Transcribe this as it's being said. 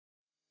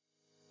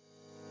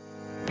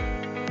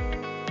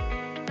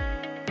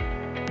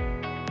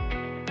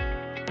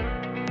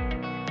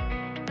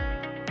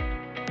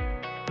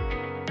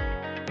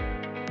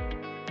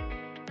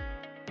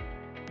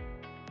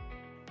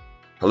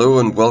Hello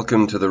and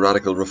welcome to the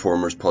Radical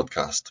Reformers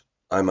podcast.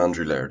 I'm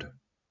Andrew Laird.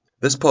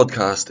 This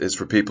podcast is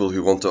for people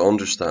who want to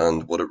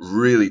understand what it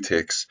really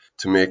takes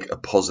to make a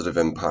positive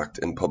impact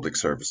in public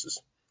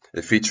services.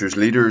 It features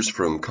leaders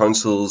from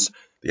councils,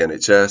 the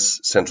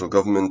NHS, central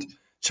government,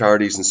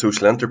 charities and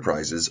social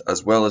enterprises,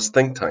 as well as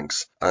think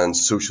tanks and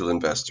social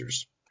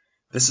investors.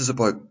 This is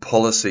about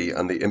policy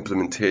and the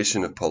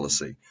implementation of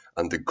policy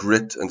and the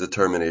grit and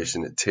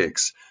determination it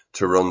takes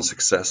to run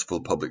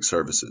successful public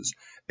services.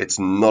 It's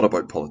not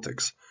about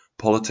politics.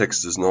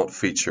 Politics does not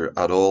feature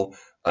at all,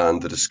 and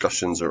the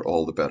discussions are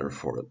all the better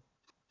for it.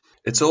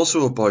 It's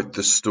also about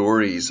the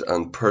stories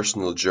and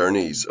personal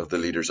journeys of the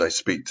leaders I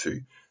speak to,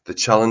 the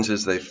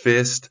challenges they've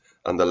faced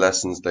and the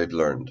lessons they've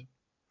learned.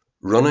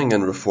 Running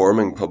and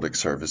reforming public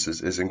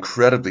services is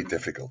incredibly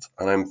difficult,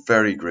 and I'm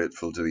very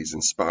grateful to these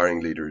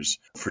inspiring leaders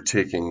for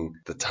taking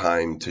the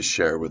time to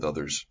share with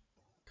others.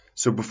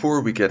 So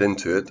before we get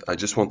into it, I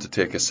just want to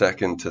take a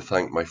second to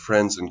thank my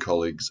friends and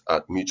colleagues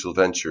at Mutual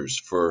Ventures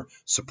for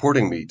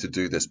supporting me to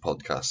do this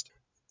podcast.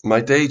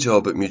 My day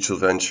job at Mutual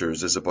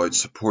Ventures is about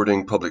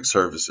supporting public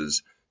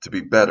services to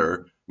be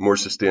better, more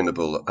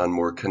sustainable, and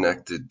more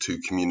connected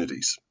to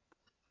communities.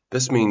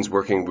 This means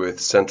working with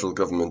central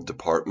government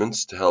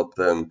departments to help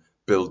them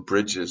build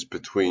bridges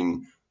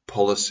between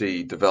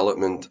policy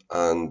development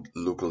and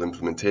local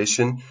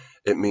implementation.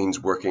 It means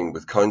working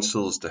with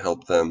councils to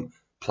help them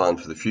plan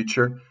for the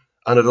future.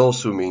 And it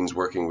also means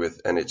working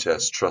with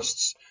NHS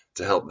trusts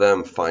to help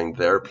them find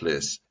their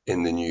place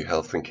in the new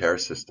health and care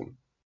system.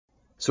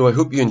 So I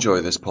hope you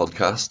enjoy this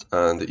podcast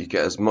and that you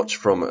get as much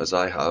from it as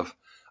I have.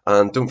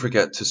 And don't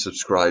forget to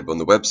subscribe on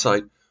the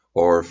website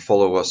or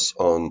follow us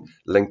on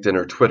LinkedIn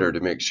or Twitter to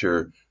make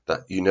sure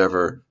that you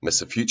never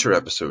miss a future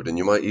episode, and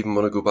you might even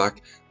want to go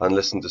back and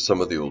listen to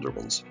some of the older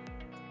ones.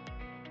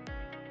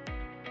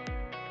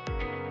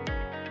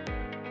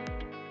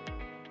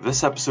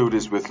 This episode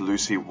is with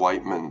Lucy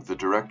Wightman, the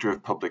Director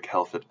of Public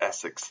Health at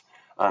Essex,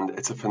 and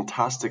it's a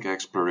fantastic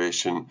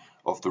exploration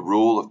of the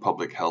role of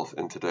public health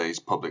in today's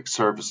public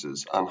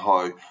services and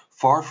how,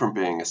 far from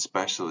being a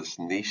specialist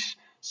niche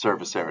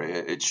service area,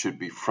 it should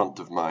be front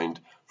of mind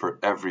for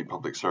every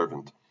public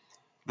servant.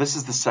 This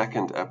is the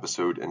second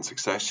episode in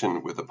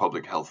succession with a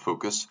public health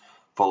focus,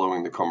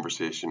 following the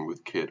conversation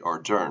with Kate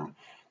Ardern.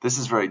 This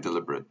is very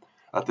deliberate.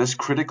 At this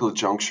critical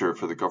juncture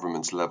for the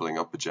government's levelling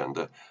up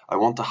agenda, I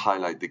want to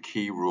highlight the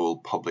key role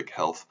public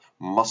health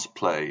must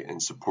play in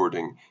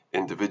supporting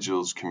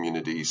individuals,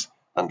 communities,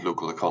 and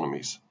local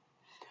economies.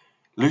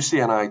 Lucy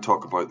and I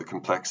talk about the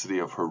complexity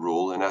of her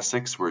role in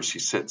Essex, where she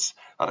sits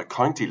at a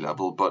county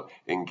level but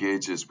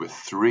engages with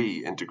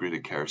 3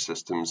 integrated care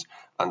systems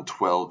and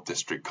 12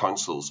 district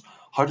councils.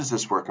 How does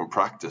this work in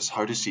practice?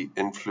 How does she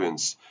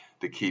influence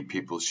the key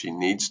people she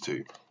needs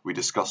to? We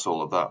discuss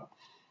all of that.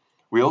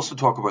 We also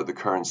talk about the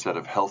current set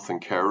of health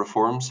and care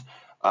reforms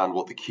and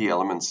what the key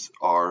elements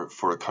are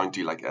for a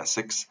county like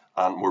Essex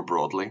and more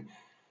broadly.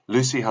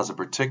 Lucy has a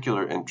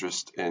particular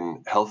interest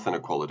in health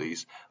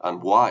inequalities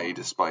and why,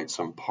 despite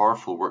some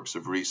powerful works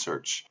of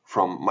research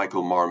from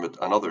Michael Marmot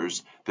and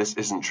others, this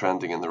isn't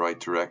trending in the right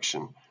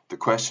direction. The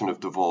question of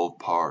devolved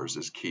powers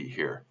is key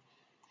here.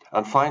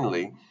 And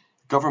finally,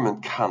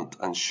 government can't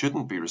and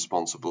shouldn't be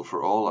responsible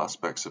for all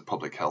aspects of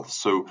public health,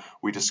 so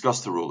we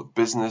discuss the role of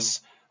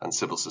business and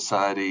civil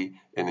society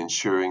in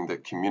ensuring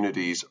that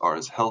communities are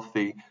as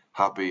healthy,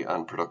 happy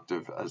and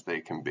productive as they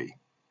can be.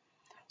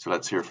 So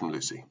let's hear from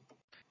Lucy.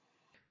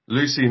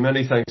 Lucy,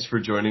 many thanks for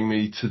joining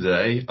me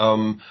today.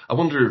 I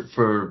wonder,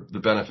 for the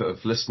benefit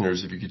of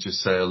listeners, if you could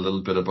just say a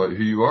little bit about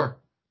who you are.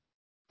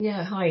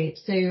 Yeah, hi.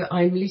 So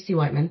I'm Lucy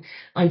Wightman.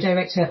 I'm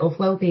Director of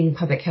Wellbeing,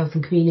 Public Health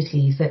and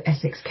Communities at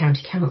Essex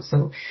County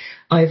Council.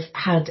 I've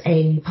had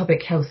a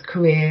public health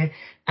career,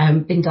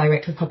 been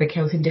Director of Public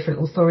Health in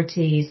different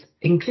authorities,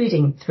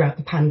 including throughout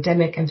the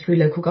pandemic and through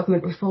local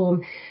government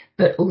reform,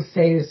 but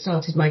also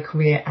started my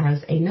career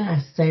as a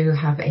nurse, so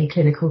have a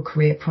clinical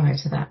career prior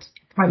to that,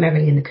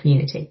 primarily in the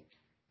community.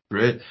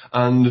 Great.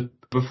 And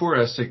before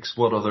Essex,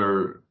 what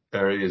other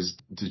areas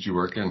did you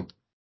work in?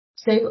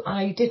 So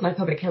I did my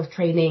public health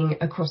training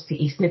across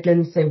the East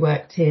Midlands, so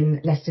worked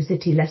in Leicester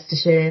City,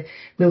 Leicestershire,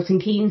 Milton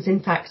Keynes, in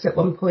fact, at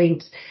one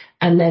point,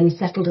 and then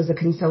settled as a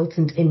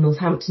consultant in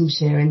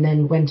Northamptonshire, and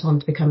then went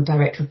on to become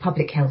Director of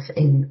Public Health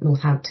in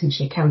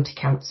Northamptonshire County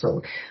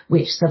Council,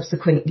 which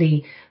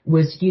subsequently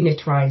was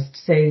unitarised.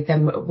 So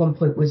then at one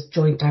point was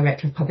Joint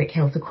Director of Public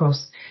Health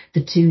across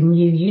the 2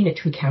 new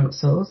unitary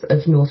councils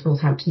of North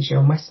Northamptonshire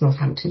and West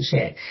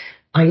Northamptonshire.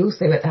 I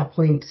also, at that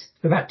point,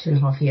 for about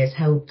 2.5 years,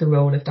 held the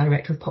role of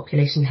Director of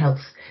Population Health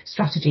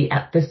Strategy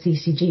at the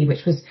CCG,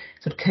 which was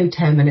sort of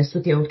co-terminus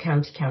with the old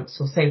County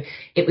Council. So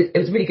it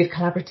was a really good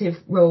collaborative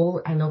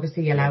role, and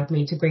obviously allowed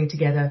me to bring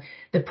together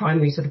the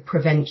primary sort of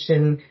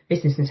prevention,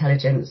 business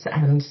intelligence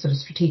and sort of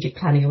strategic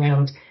planning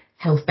around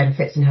health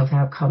benefits and health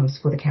outcomes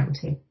for the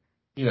county.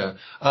 Yeah,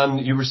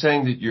 and you were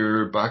saying that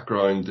your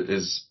background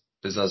is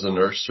as a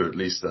nurse, or at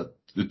least that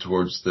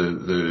towards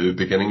the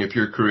beginning of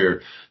your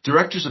career.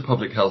 Directors of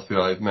public health who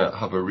I've met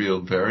have a real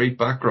varied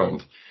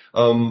background.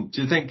 Do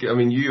you think, I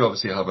mean, you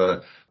obviously have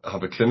a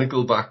have a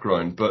clinical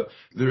background, but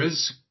there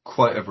is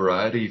quite a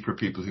variety for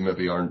people who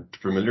maybe aren't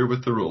familiar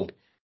with the role.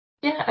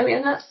 Yeah, I mean,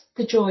 and that's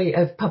the joy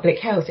of public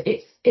health.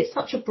 It's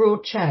such a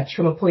broad church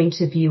from a point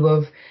of view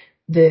of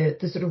the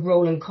sort of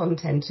role and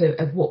content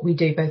of what we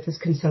do, both as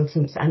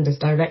consultants and as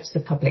directors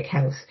of public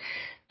health.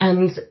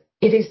 And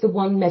it is the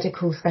one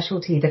medical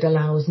specialty that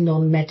allows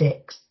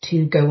non-medics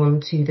to go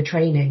on to the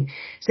training.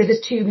 So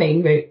there's two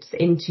main routes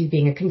into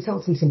being a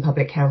consultant in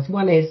public health.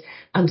 One is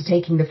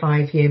undertaking the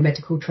 5-year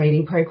medical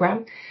training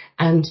programme,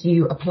 and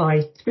you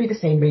apply through the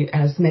same route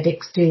as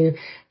medics do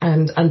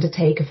and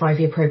undertake a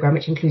 5-year programme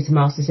which includes a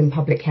Masters in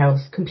Public Health,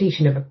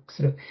 completion of a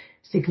sort of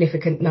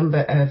significant number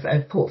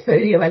of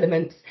portfolio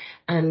elements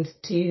and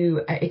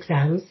 2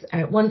 exams,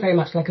 one very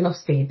much like an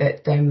OSCE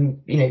that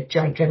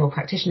general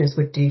practitioners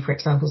would do, for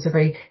example, so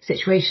very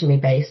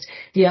situationally based.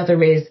 The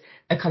other is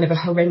a kind of a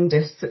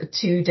horrendous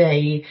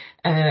 2-day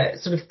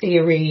sort of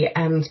theory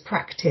and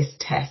practice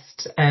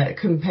test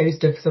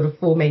composed of sort of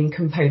 4 main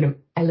component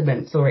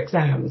elements or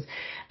exams.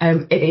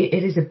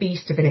 It is a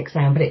beast of an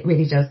exam, but it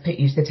really does put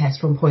you to the test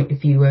from point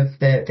of view of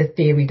the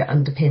theory that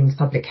underpins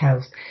public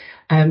health.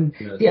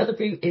 The other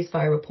route is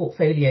via a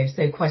portfolio.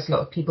 So quite a lot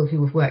of people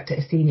who have worked at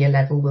a senior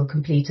level will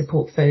complete a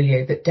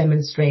portfolio that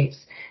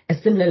demonstrates a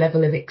similar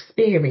level of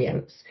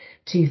experience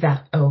to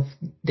that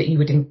you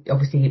would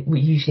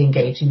usually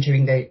engage in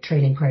during the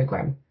training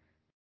programme.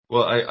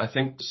 Well, I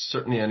think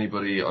certainly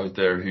anybody out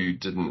there who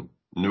didn't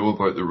know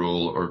about the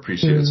role or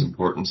appreciate its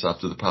importance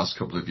after the past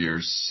couple of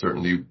years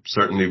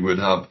certainly would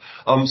have.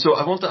 So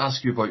I want to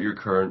ask you about your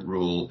current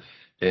role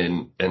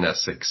in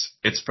Essex.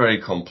 It's very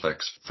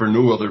complex for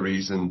no other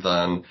reason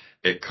than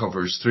it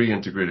covers 3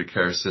 integrated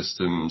care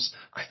systems,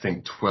 I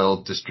think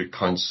 12 district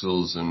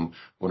councils and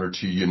 1 or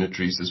 2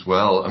 unitaries as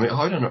well. I mean,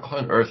 how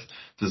on earth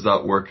does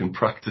that work in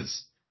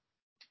practice?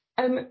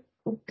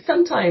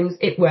 Sometimes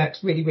it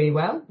works really, really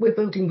well. We're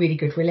building really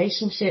good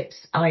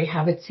relationships. I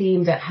have a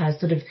team that has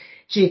sort of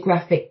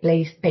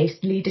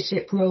geographic-based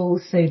leadership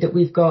roles, so that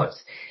we've got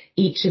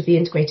each of the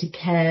integrated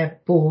care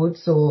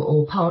boards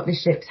or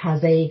partnerships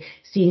has a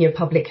senior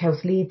public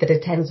health lead that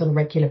attends on a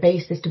regular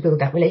basis to build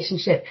that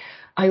relationship.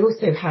 I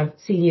also have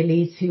senior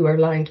leads who are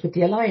aligned with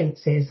the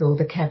alliances or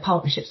the care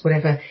partnerships,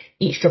 whatever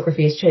each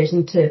geography has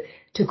chosen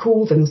to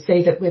call them,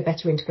 so that we're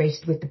better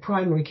integrated with the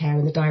primary care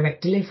and the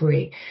direct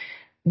delivery.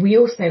 We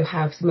also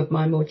have some of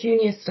my more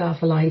junior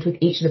staff aligned with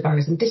each of the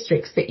boroughs and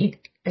districts, but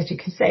as you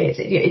can say,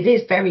 it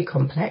is very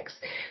complex.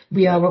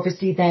 We are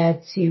obviously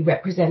there to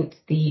represent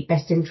the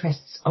best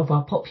interests of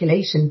our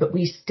population, but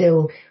we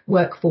still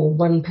work for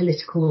one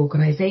political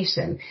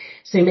organisation.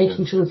 So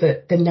making sure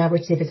that the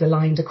narrative is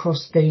aligned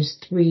across those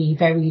 3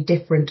 very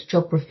different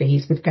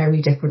geographies with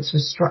very different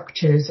sort of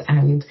structures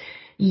and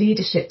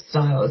leadership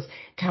styles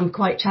can be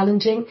quite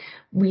challenging.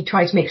 We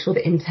try to make sure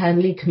that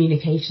internally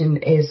communication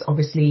is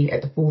obviously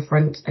at the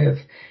forefront of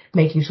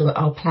making sure that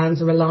our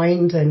plans are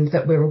aligned and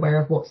that we're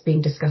aware of what's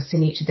being discussed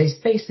in each of those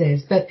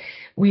spaces. But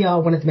we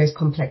are one of the most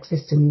complex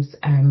systems,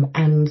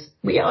 and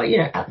we are,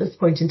 at this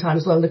point in time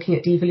as well, looking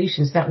at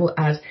devolution. So that will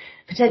add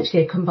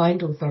potentially a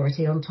combined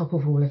authority on top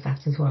of all of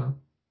that as well.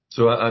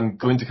 So I'm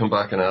going to come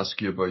back and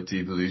ask you about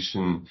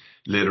devolution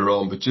later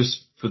on, but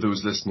just for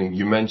those listening,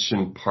 you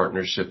mentioned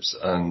partnerships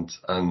and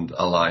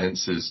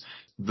alliances.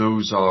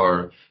 Those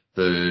are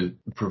the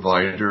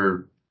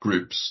provider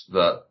groups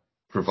that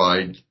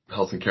provide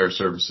health and care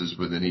services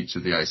within each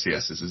of the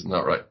ICSs, isn't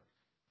that right?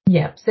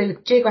 Yeah, so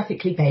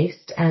geographically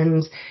based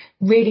and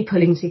really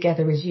pulling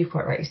together, as you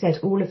quite rightly said,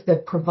 all of the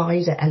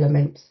provider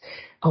elements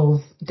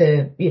of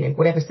the,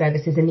 whatever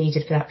services are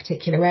needed for that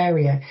particular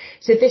area.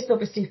 So this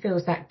obviously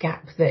fills that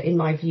gap that, in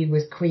my view,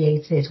 was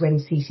created when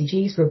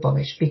CCGs were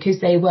abolished, because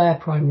they were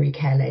primary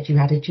care led. You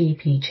had a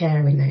GP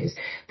chair in those.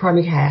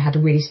 Primary care had a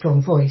really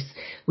strong voice.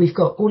 We've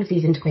got all of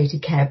these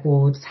integrated care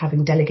boards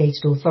having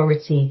delegated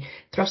authority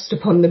thrust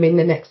upon them in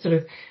the next sort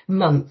of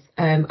month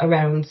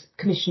around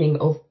commissioning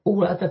of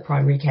all other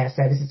primary care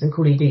services,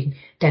 including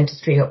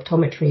dentistry,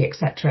 optometry,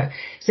 etc.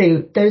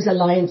 So those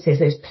alliances,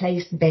 those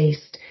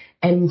place-based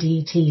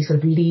MDT sort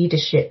of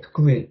leadership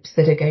groups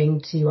that are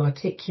going to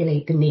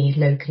articulate the need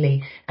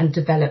locally and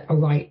develop a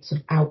right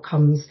sort of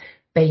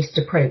outcomes-based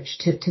approach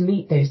to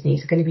meet those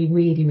needs are going to be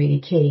really, really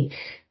key.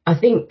 I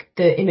think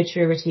the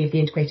immaturity of the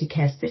integrated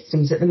care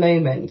systems at the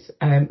moment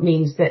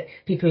means that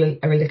people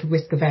are a little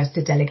risk averse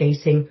to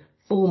delegating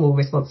formal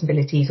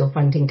responsibilities or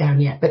funding down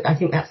yet, but I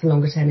think that's a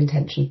longer term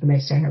intention for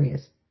most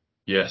areas.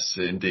 Yes,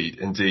 indeed.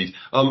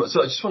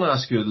 So I just want to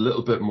ask you a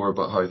little bit more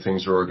about how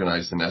things are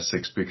organised in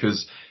Essex,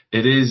 because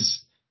it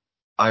is,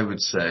 I would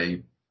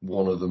say,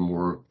 one of the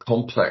more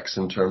complex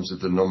in terms of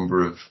the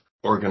number of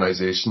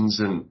organisations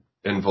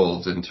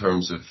involved, in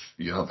terms of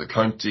you have the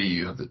county,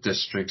 you have the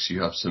districts,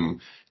 you have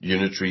some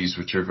unitaries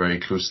which are very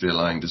closely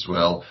aligned as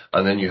well,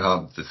 and then you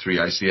have the 3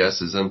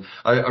 ICSs. And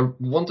I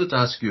wanted to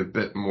ask you a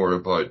bit more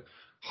about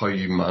how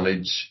you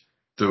manage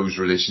those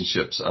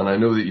relationships. And I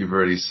know that you've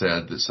already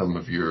said that some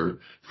of your,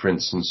 for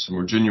instance,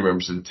 more junior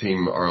members of the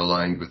team are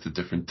aligned with the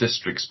different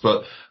districts,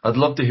 but I'd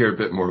love to hear a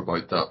bit more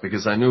about that,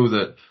 because I know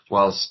that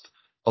whilst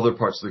Other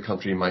parts of the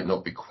country might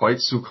not be quite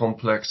so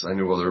complex. I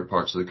know other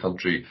parts of the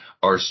country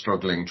are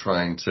struggling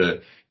trying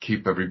to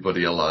keep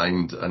everybody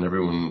aligned and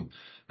everyone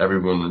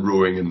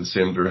rowing in the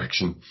same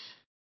direction.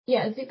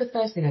 Yeah, I think the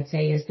first thing I'd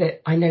say is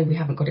that I know we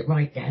haven't got it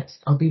right yet.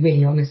 I'll be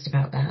really honest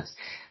about that.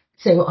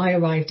 So I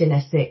arrived in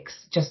Essex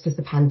just as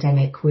the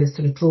pandemic was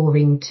sort of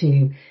drawing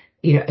to,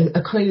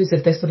 a close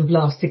of the sort of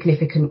last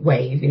significant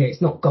wave.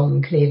 It's not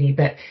gone clearly,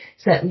 but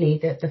certainly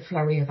the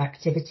flurry of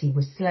activity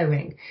was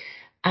slowing.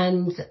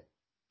 And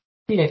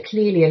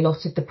clearly a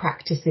lot of the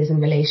practices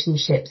and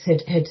relationships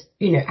had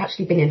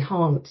actually been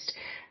enhanced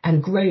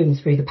and grown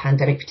through the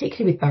pandemic,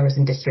 particularly with boroughs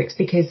and districts,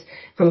 because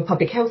from a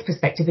public health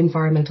perspective,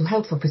 environmental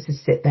health officers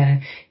sit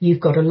there.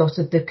 You've got a lot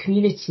of the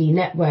community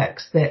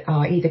networks that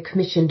are either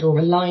commissioned or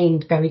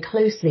aligned very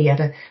closely at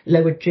a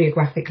lower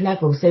geographic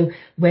level. So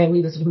where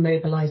we were sort of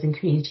mobilising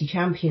community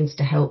champions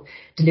to help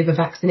deliver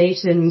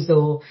vaccinations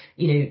or,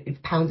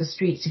 pound the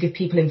streets to give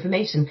people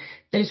information,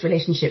 those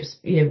relationships,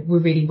 were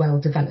really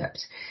well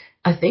developed.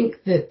 I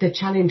think that the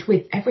challenge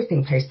with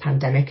everything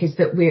post-pandemic is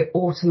that we're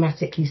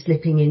automatically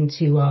slipping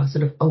into our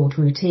sort of old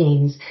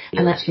routines.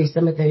 Yeah. And actually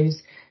some of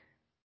those,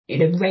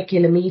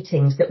 regular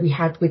meetings that we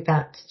had with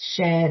that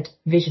shared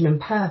vision and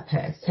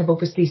purpose have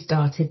obviously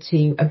started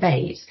to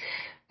abate.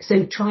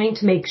 So trying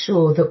to make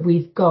sure that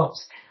we've got,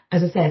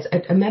 as I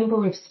said, a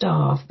member of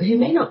staff who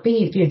may not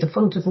be the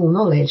font of all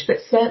knowledge, but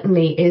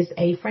certainly is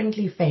a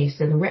friendly face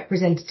and a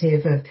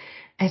representative of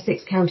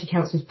Essex County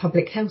Council's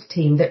public health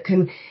team that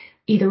can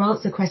either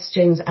answer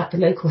questions at the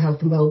local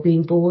health and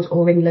wellbeing board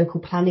or in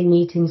local planning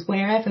meetings,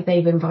 wherever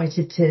they've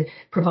invited to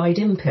provide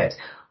input.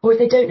 Or if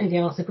they don't know the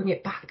answer, bring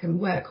it back and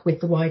work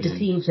with the wider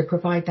team to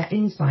provide that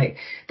insight.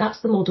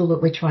 That's the model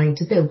that we're trying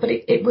to build, but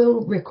it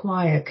will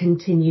require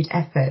continued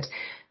effort.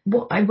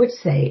 What I would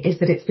say is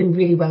that it's been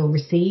really well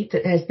received,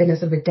 that there's been a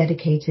sort of a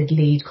dedicated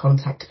lead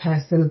contact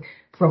person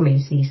from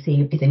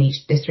ECC within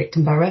each district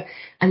and borough,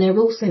 and they're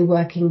also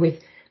working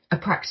with a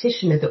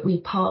practitioner that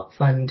we part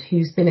fund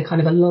who's been a kind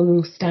of a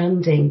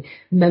long-standing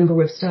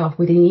member of staff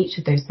within each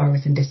of those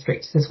boroughs and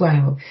districts as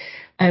well.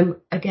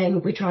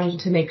 Again, we're trying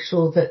to make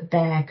sure that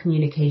their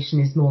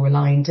communication is more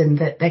aligned and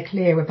that they're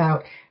clear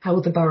about how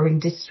the borough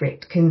and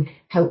district can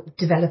help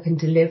develop and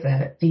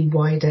deliver the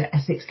wider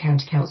Essex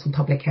County Council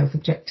public health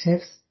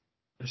objectives.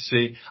 I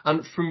see.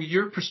 And from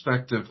your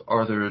perspective,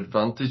 are there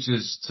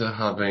advantages to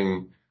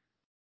having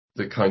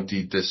the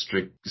county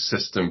district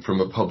system from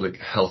a public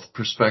health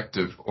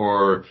perspective?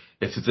 Or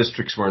if the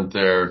districts weren't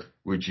there,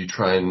 would you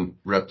try and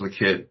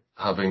replicate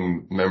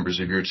having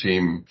members of your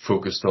team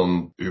focused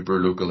on uber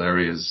local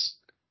areas?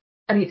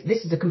 I mean,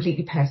 this is a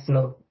completely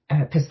personal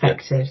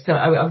perspective, so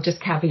I'll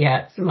just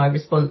caveat my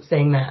response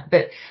saying that.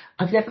 But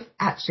I've never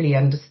actually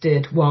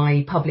understood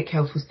why public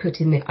health was put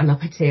in an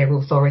upper tier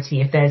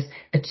authority if there's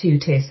a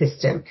two-tier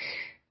system.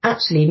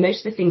 Actually,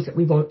 most of the things that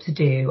we want to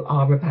do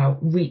are about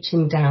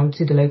reaching down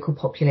to the local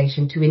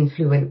population to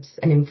influence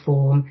and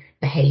inform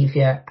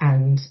behaviour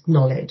and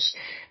knowledge.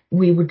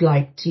 We would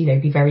like to,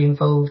 be very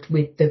involved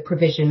with the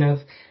provision of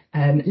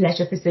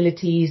leisure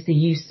facilities, the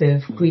use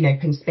of green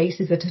open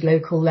spaces at a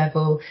local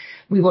level.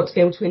 We want to be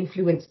able to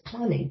influence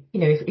planning.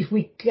 If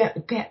we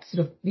get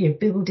sort of,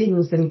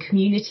 buildings and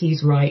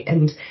communities right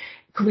and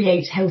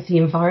create healthy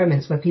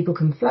environments where people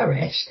can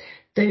flourish,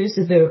 those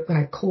are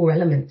the core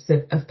elements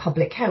of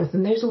public health,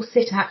 and those all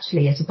sit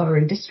actually at a borough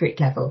and district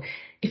level.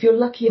 If you're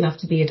lucky enough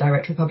to be a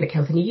director of public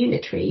health in a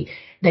unitary,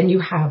 then you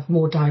have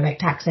more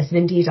direct access. And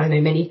indeed, I know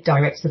many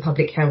directors of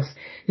public health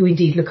who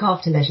indeed look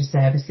after leisure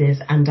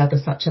services and other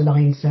such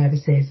aligned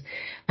services.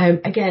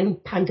 Again,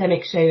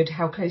 pandemic showed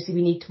how closely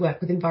we need to work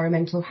with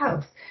environmental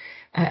health.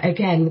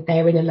 Again,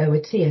 they're in a lower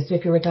tier. So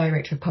if you're a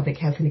director of public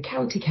health in a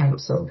county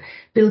council,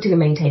 building and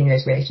maintaining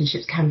those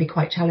relationships can be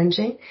quite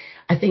challenging.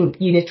 I think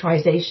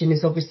unitarisation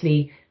is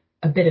obviously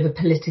a bit of a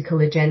political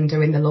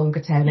agenda in the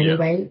longer term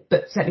anyway,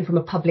 but certainly from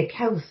a public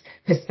health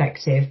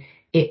perspective,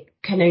 it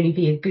can only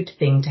be a good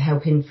thing to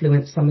help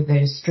influence some of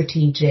those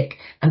strategic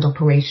and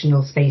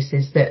operational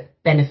spaces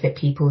that benefit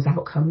people's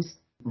outcomes.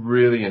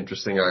 Really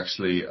interesting,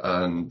 actually,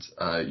 and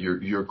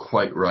you're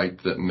quite right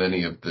that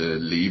many of the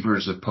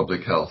levers of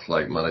public health,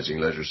 like managing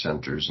leisure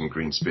centres and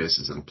green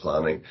spaces and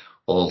planning,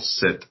 all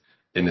sit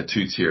in a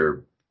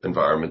two-tier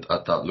environment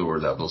at that lower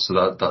level.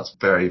 So that's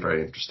very,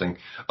 very interesting.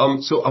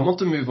 So I want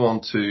to move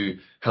on to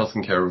health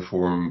and care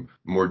reform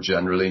more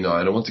generally now,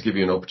 and I want to give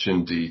you an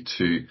opportunity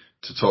to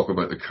talk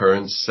about the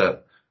current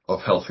set of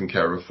health and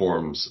care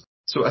reforms.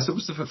 So I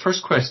suppose the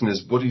first question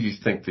is, what do you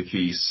think the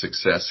key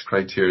success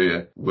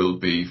criteria will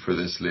be for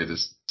this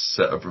latest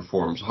set of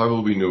reforms? How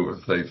will we know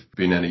if they've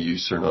been any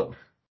use or not?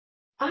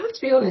 I have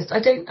to be honest, I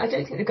don't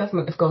think the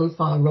government have gone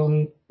far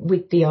wrong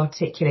with the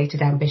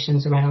articulated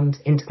ambitions around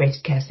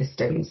integrated care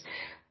systems.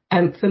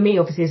 For me,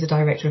 obviously, as a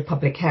director of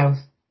public health,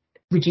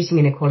 reducing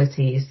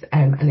inequalities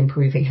and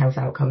improving health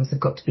outcomes have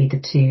got to be the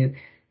two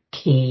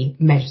key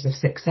measures of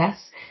success.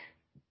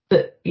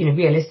 But,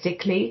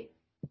 realistically,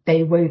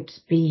 they won't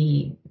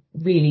be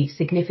really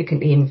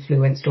significantly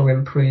influenced or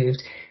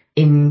improved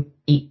in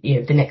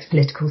the next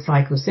political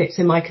cycle.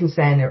 So my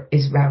concern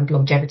is around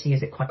longevity,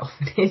 as it quite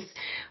often is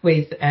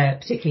with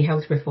particularly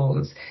health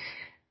reforms.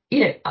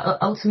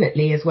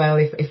 Ultimately as well,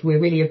 if we're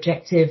really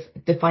objective,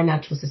 the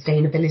financial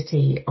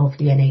sustainability of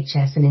the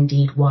NHS and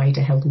indeed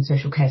wider health and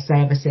social care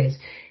services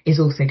is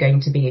also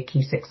going to be a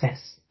key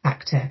success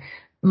factor.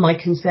 My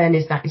concern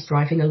is that is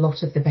driving a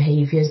lot of the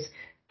behaviours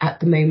at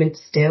the moment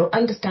still,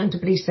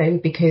 understandably so,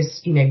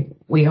 because,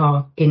 we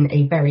are in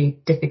a very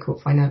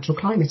difficult financial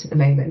climate at the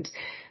moment.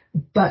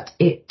 But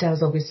it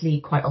does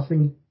obviously quite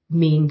often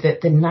mean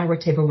that the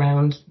narrative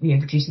around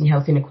reducing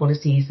health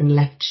inequalities and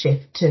left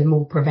shift to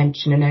more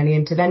prevention and early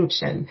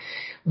intervention,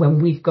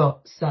 when we've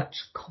got such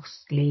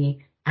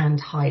costly and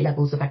high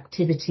levels of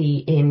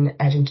activity in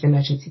urgent and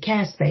emergency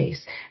care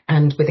space,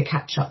 and with a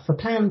catch up for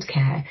planned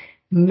care,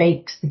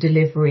 makes the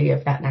delivery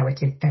of that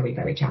narrative very,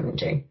 very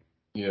challenging.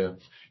 Yeah.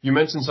 You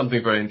mentioned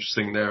something very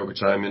interesting there,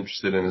 which I'm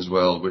interested in as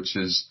well, which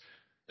is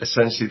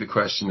essentially the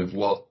question of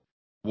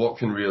what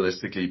can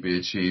realistically be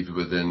achieved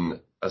within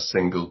a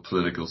single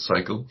political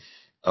cycle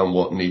and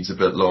what needs a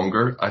bit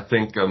longer. I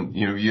think,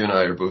 you and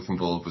I are both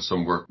involved with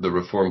some work the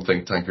Reform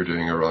think tank are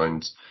doing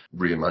around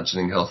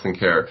reimagining health and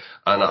care.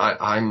 And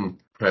I'm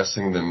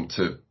pressing them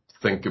to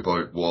think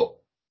about what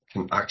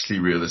can actually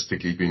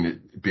realistically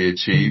be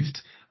achieved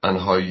and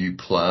how you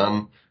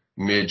plan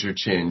major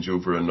change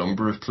over a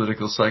number of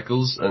political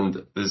cycles.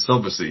 And it's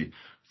obviously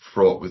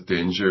fraught with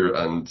danger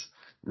and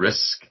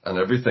risk and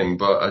everything.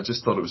 But I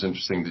just thought it was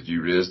interesting that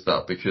you raised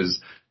that,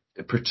 because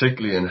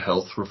particularly in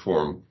health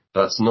reform,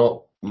 that's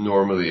not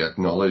normally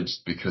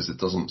acknowledged because it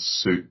doesn't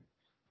suit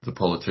the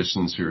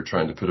politicians who are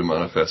trying to put a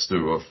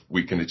manifesto of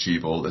we can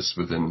achieve all this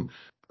within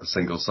a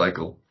single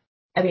cycle.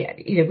 I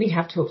mean, we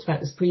have talked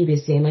about this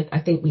previously, and I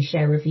think we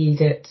share a view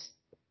that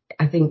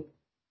I think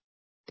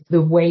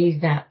the way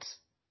that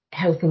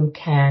health and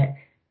care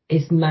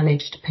is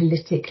managed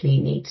politically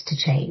needs to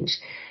change.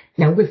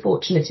 Now, we're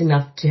fortunate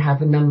enough to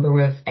have a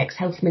number of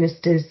ex-health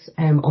ministers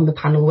on the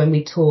panel when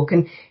we talk,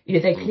 and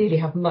they clearly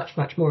have much,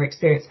 much more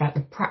experience about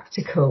the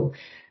practical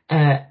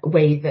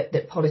way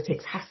that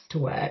politics has to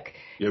work.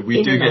 Yeah,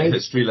 we do get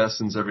history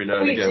lessons every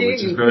now and again,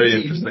 which is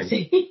very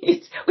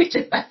interesting. Which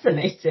is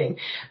fascinating,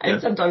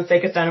 and sometimes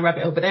take us down a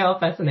rabbit hole, but they are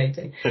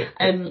fascinating.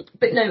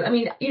 But no, I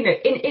mean,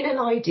 in an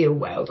ideal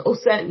world, or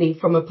certainly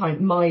from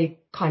my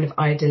kind of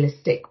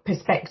idealistic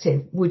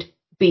perspective, would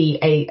be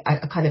a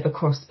kind of a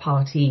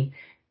cross-party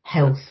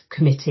health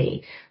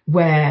committee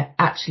where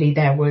actually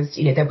there was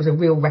a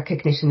real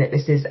recognition that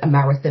this is a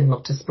marathon,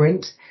 not a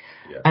sprint.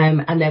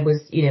 Yeah. And there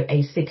was,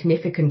 a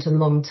significant and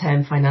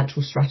long-term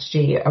financial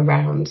strategy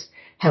around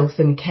health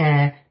and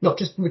care, not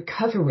just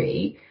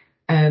recovery,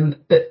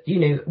 but,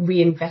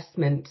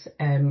 reinvestment,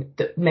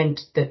 that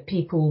meant that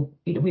people,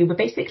 we were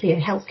basically a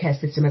healthcare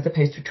system as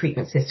opposed to a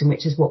treatment system,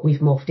 which is what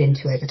we've morphed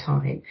into over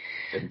time.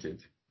 Indeed.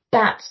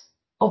 That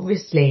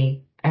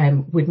obviously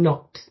would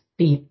not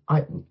be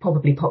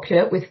probably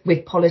popular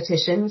with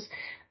politicians,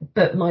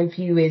 but my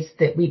view is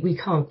that we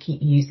can't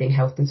keep using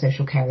health and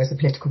social care as a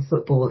political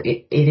football.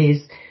 It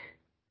is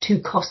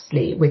too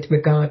costly with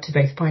regard to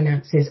both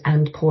finances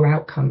and poor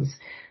outcomes.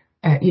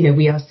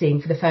 We are seeing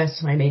for the first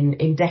time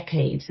in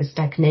decades a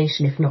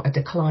stagnation, if not a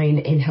decline,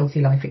 in healthy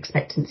life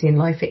expectancy and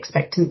life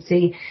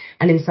expectancy.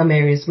 And in some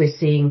areas we're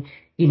seeing,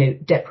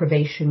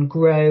 deprivation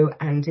grow,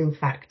 and in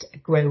fact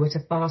grow at a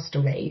faster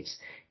rate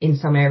in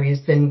some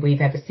areas than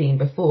we've ever seen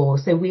before.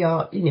 So we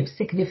are,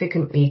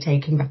 significantly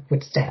taking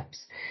backward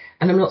steps.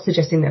 And I'm not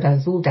suggesting that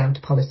is all down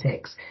to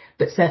politics,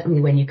 but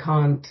certainly when you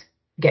can't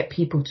get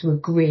people to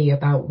agree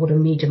about what a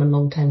medium and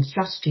long-term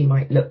strategy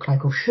might look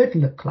like or should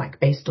look like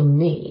based on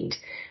need,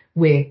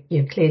 we're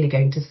clearly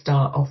going to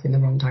start off in the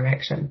wrong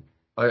direction.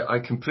 I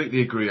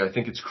completely agree. I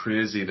think it's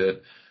crazy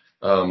that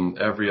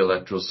every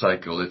electoral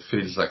cycle, it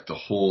feels like the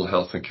whole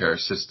health and care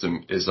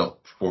system is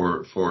up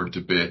for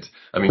debate.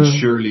 I mean,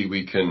 surely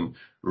we can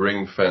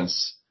ring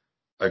fence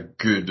a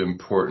good,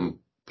 important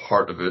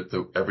part of it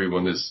that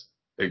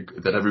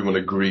everyone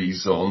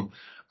agrees on,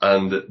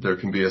 and that there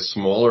can be a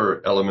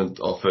smaller element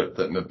of it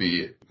that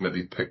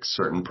maybe picks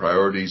certain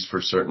priorities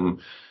for certain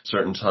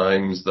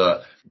times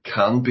that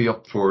can be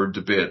up for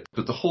debate.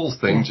 But the whole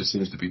thing just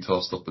seems to be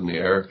tossed up in the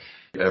air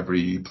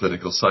every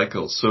political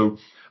cycle. So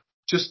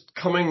just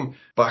coming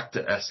back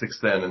to Essex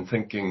then and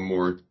thinking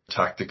more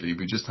tactically,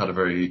 we just had a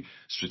very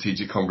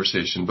strategic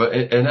conversation. But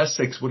in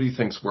Essex, what do you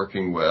think's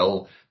working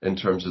well in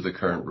terms of the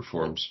current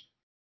reforms?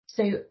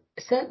 So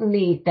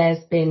certainly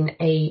there's been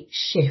a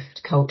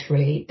shift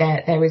culturally.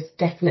 There is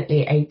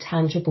definitely a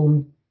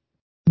tangible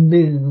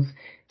move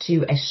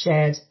to a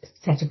shared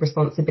set of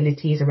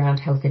responsibilities around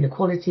health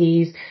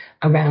inequalities,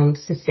 around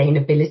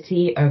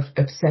sustainability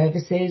of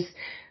services,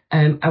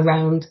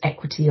 around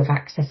equity of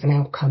access and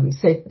outcomes.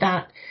 So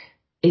that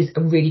is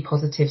a really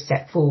positive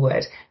step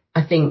forward.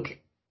 I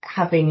think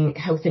having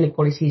health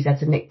inequalities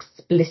as an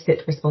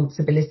explicit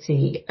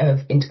responsibility of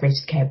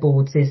integrated care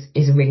boards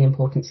is a really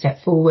important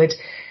step forward.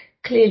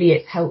 Clearly,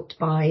 it's helped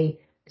by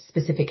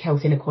specific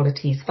health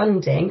inequalities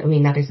funding. I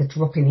mean, that is a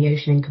drop in the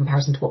ocean in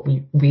comparison to what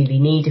we really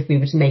need if we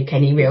were to make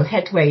any real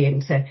headway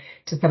into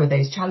some of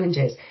those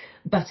challenges.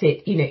 But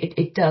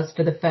it does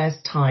for the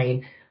first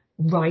time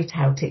write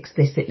out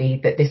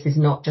explicitly that this is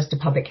not just a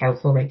public health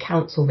or a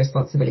council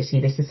responsibility.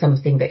 This is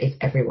something that is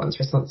everyone's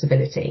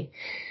responsibility.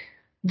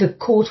 The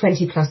Core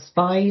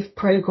 20+5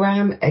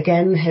 programme,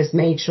 again, has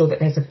made sure that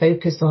there's a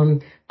focus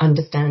on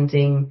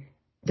understanding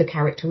the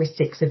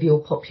characteristics of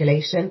your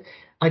population.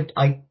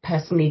 I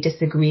personally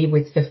disagree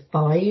with the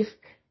 5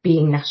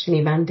 being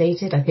nationally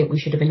mandated. I think we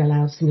should have been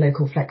allowed some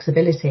local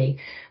flexibility.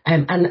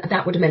 And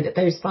that would have meant that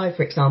those 5,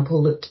 for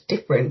example, looked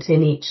different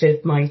in each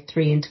of my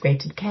 3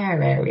 integrated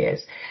care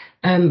areas.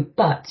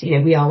 But,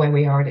 we are where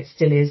we are, and it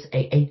still is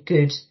a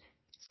good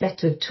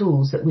set of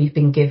tools that we've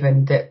been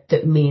given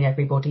that mean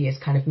everybody has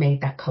kind of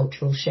made that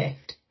cultural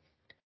shift.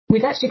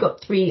 We've actually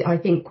got 3, I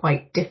think,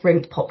 quite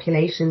different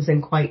populations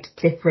and quite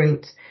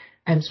different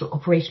sort of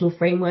operational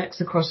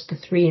frameworks across the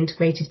 3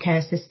 integrated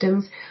care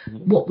systems.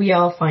 Mm-hmm. What we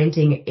are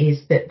finding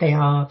is that they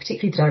are,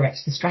 particularly the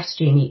directors of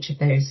strategy in each of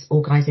those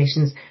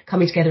organisations,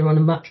 coming together on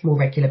a much more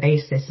regular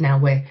basis. Now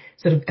we're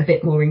sort of a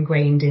bit more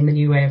ingrained in the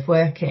new way of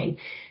working.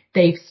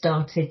 They've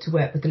started to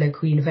work with the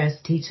local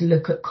university to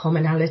look at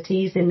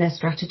commonalities in their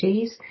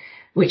strategies,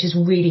 which is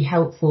really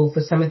helpful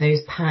for some of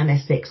those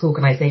pan-Essex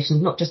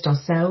organisations, not just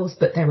ourselves,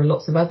 but there are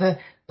lots of other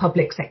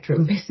public sector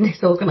and business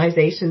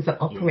organisations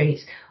that operate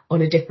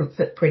on a different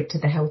footprint to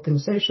the health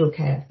and social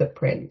care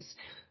footprints.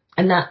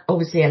 And that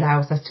obviously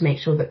allows us to make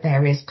sure that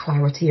there is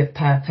clarity of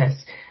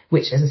purpose,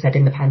 which, as I said,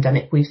 in the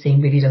pandemic, we've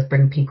seen really does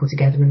bring people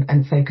together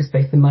and focus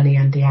both the money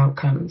and the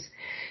outcomes.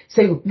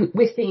 So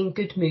we're seeing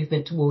good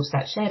movement towards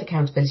that shared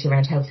accountability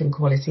around health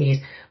inequalities.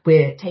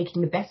 We're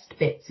taking the best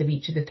bits of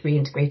each of the 3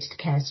 integrated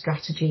care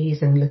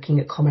strategies and looking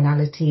at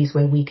commonalities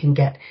where we can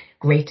get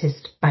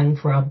greatest bang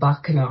for our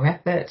buck and our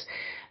effort.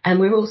 And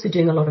we're also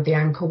doing a lot of the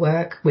anchor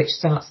work, which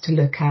starts to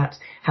look at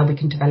how we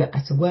can develop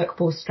better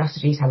workforce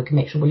strategies, how we can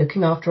make sure we're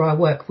looking after our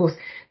workforce.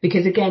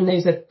 Because again,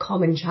 those are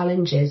common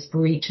challenges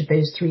for each of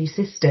those 3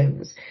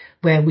 systems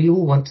where we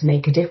all want to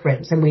make a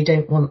difference and we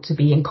don't want to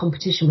be in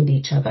competition with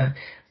each other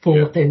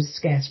for those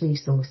scarce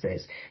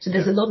resources. So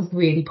there's a lot of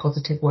really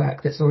positive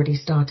work that's already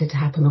started to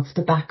happen off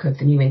the back of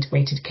the new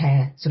integrated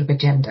care sort of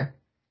agenda.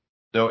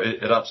 No,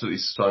 it absolutely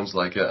sounds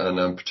like it, and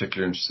I'm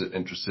particularly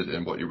interested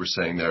in what you were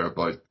saying there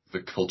about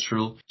the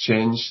cultural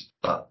change.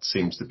 That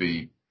seems to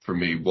be, for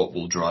me, what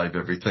will drive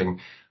everything.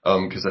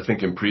 Because I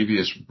think in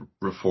previous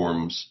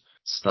reforms,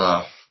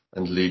 staff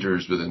and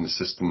leaders within the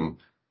system,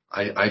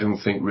 I don't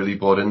think really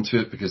bought into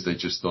it because they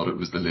just thought it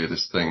was the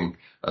latest thing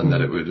and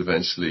that it would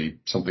eventually,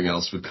 something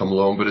else would come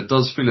along. But it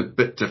does feel a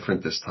bit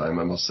different this time,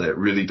 I must say. It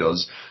really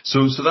does.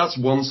 So that's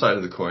one side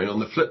of the coin. On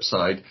the flip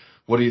side,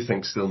 what do you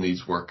think still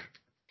needs work?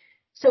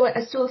 So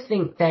I still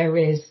think there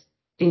is,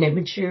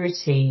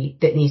 maturity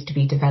that needs to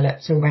be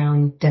developed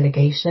around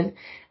delegation.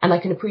 And I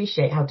can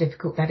appreciate how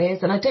difficult that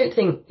is. And I don't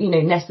think,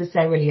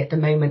 necessarily at the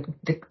moment,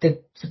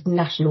 the sort of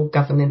national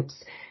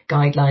governance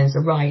guidelines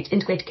are right.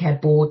 Integrated care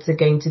boards are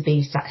going to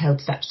be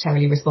held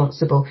statutorily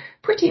responsible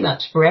pretty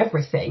much for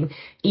everything,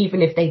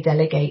 even if they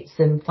delegate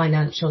some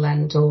financial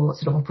and or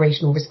sort of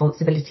operational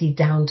responsibility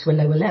down to a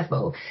lower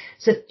level.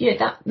 So,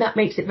 that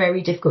makes it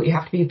very difficult. You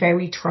have to be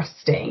very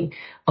trusting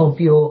of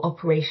your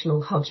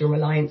operational hubs or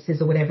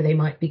alliances or whatever they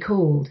might be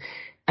called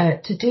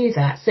to do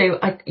that. So,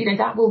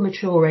 that will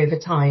mature over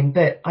time.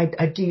 But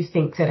I do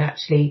think that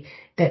actually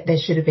that there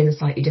should have been a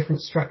slightly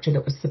different structure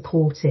that was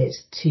supported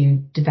to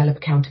develop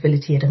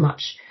accountability at a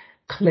much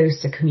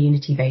closer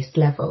community-based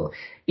level.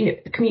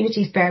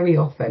 Communities very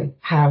often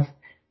have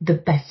the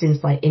best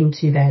insight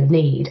into their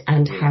need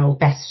and how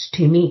best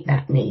to meet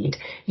that need,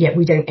 yet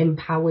we don't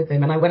empower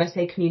them. And when I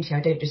say community,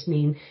 I don't just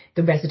mean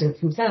the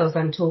residents themselves.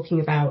 I'm talking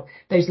about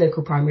those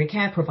local primary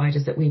care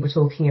providers that we were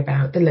talking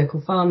about, the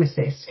local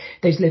pharmacists,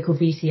 those local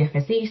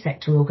VCFSE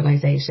sector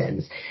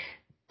organisations.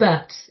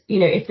 But,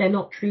 if they're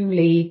not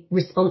truly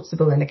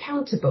responsible and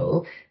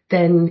accountable,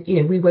 then,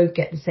 we won't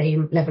get the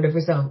same level of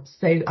results.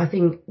 So I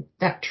think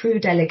that true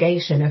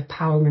delegation of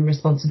power and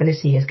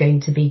responsibility is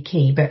going to be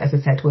key. But as I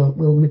said,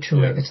 will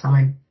mature over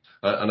time.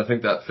 And I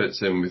think that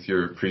fits in with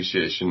your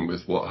appreciation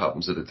with what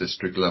happens at a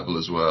district level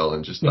as well,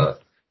 and just that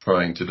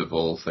trying to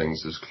devolve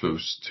things as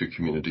close to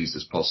communities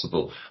as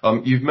possible.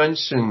 You've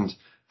mentioned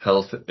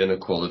health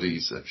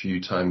inequalities a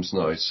few times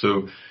now.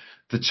 So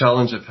the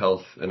challenge of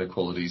health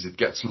inequalities, it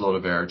gets a lot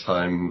of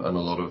airtime and a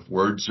lot of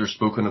words are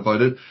spoken about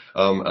it.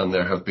 And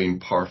there have been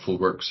powerful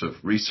works of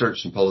research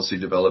and policy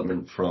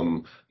development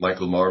from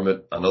Michael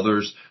Marmot and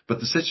others. But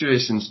the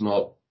situation's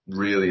not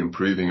really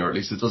improving, or at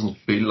least it doesn't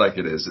feel like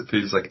it is. It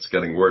feels like it's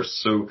getting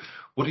worse. So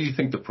what do you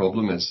think the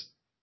problem is?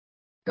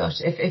 Gosh,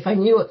 if I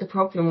knew what the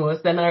problem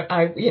was, then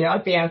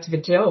I'd be out of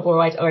a job, or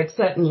I'd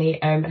certainly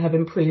have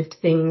improved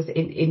things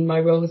in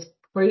my roles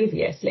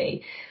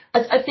previously.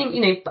 I think,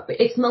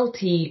 it's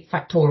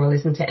multifactorial,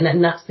 isn't it?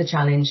 And that's the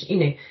challenge.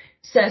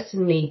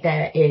 Certainly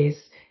there is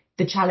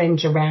the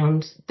challenge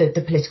around the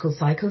political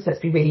cycles. Let's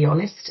be really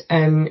honest.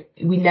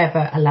 We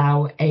never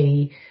allow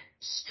a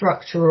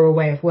structure or a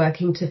way of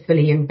working to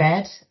fully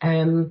embed.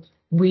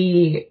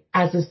 We,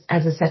 as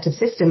a set of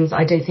systems,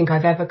 I don't think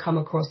I've ever come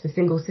across a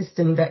single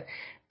system that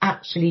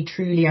actually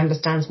truly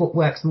understands what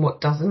works and what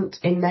doesn't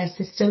in their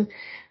system.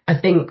 I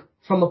think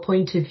from a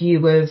point of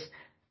view of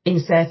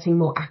inserting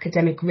more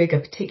academic rigor,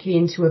 particularly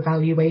into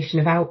evaluation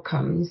of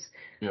outcomes,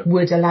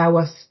 would allow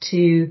us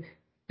to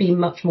be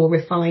much more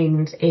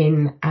refined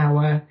in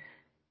our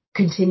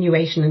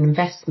continuation and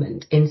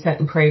investment in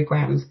certain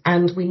programs.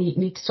 And we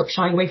need to stop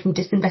shying away from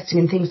disinvesting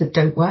in things that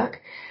don't work.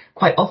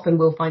 Quite often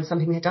we'll find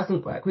something that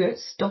doesn't work. We won't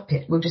stop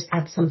it. We'll just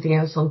add something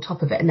else on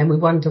top of it. And then we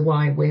wonder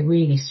why we're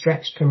really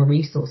stretched from a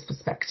resource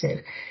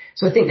perspective.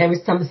 So I think there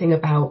is something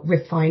about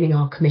refining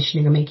our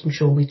commissioning and making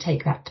sure we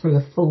take that through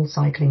a full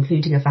cycle,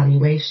 including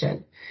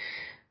evaluation.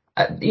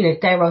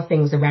 There are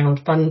things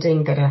around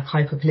funding that are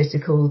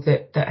hyper-political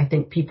that I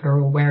think people are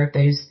aware of,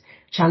 those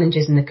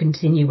challenges and the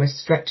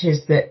continuous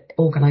stretches that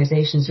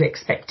organisations are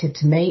expected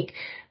to make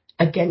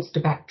against a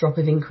backdrop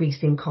of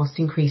increasing cost,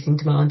 increasing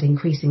demand,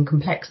 increasing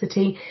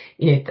complexity.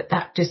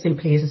 That just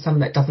simply is a sum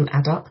that doesn't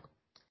add up.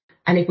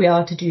 And if we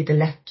are to do the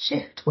left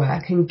shift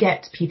work and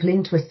get people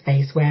into a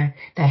space where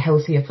they're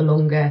healthier for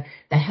longer,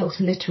 they're health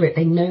literate,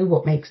 they know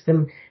what makes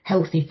them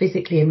healthy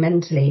physically and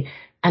mentally,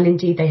 and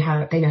indeed they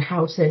know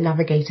how to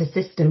navigate a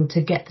system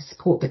to get the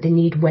support that they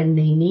need when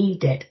they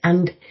need it,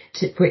 and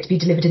for it to be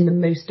delivered in the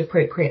most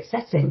appropriate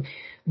setting,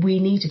 we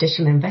need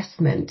additional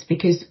investment,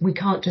 because we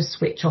can't just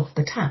switch off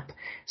the tap.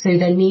 So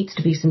there needs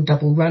to be some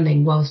double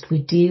running whilst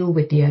we deal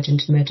with the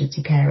urgent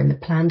emergency care and the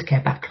planned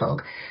care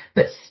backlog,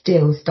 but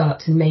still start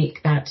to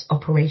make that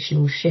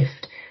operational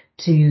shift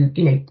to,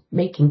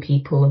 making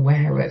people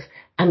aware of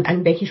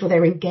and making sure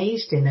they're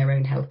engaged in their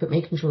own health, but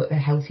making sure that they're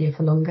healthier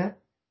for longer.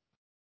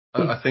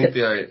 I think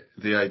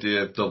the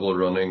idea of double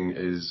running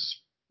is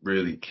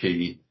really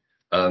key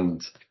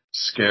and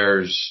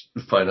scares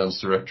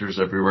finance directors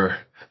everywhere,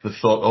 the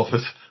thought of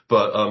it.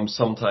 But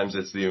sometimes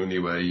it's the only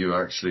way you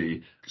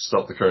actually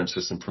stop the current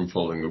system from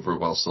falling over,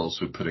 whilst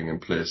also putting in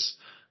place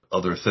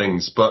other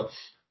things. But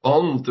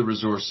on the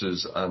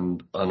resources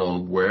and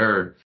on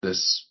where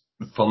this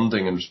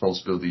funding and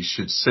responsibility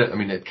should sit,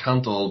 it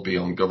can't all be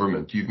on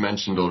government. You've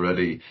mentioned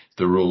already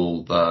the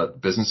role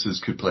that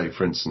businesses could play,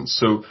 for instance.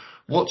 So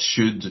what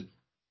should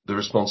the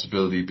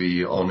responsibility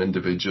be on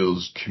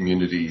individuals,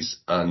 communities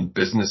and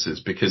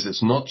businesses? Because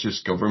it's not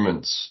just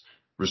government's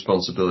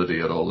responsibility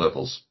at all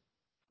levels.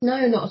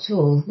 No, not at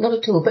all. Not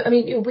at all. But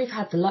we've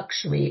had the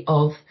luxury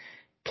of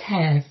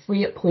care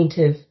free at point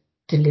of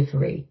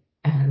delivery,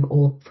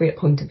 or free at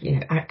point of,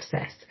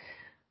 access.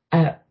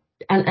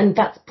 And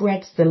that's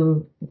bred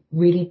some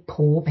really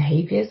poor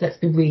behaviours, let's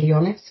be really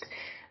honest.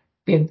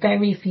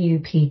 Very few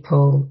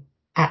people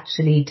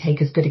actually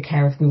take as good a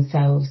care of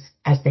themselves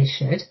as they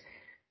should.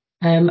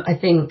 I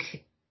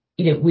think,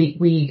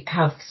 we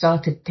have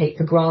started to take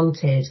for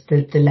granted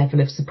the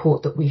level of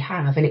support that we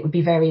have, and it would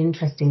be very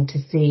interesting to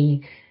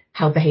see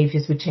how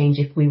behaviours would change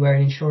if we were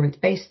an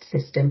insurance-based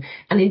system.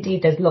 And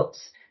indeed, there's lots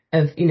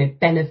of,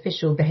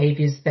 beneficial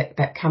behaviours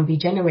that can be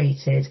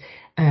generated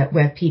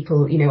where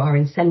people, are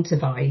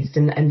incentivised,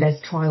 and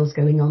there's trials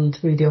going on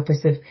through the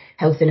Office of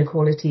Health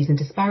Inequalities and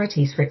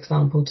Disparities, for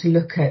example, to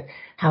look at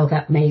how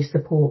that may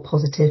support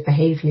positive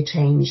behaviour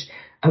change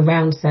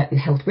around certain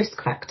health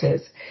risk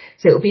factors.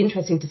 So it'll be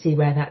interesting to see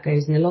where that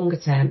goes in the longer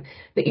term.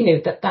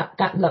 But,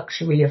 that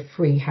luxury of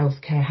free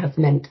healthcare has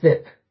meant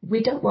that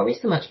we don't worry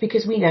so much,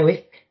 because we know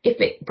if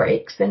it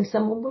breaks, then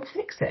someone will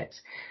fix it.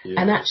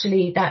 Yeah. And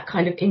actually that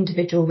kind of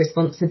individual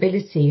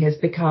responsibility has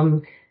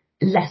become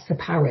less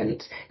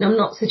apparent. Now, I'm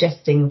not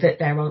suggesting that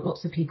there aren't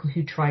lots of people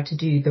who try to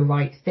do the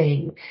right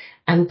thing.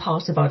 And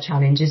part of our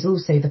challenge is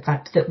also the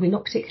fact that we're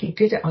not particularly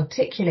good at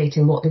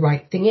articulating what the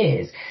right thing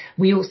is.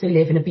 We also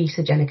live in a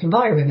obesogenic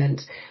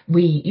environment.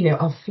 We,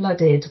 are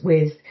flooded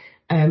with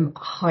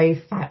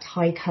high fat,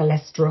 high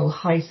cholesterol,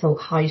 high salt,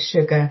 high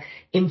sugar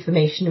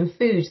information and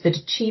foods that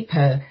are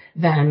cheaper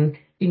than,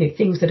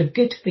 things that are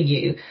good for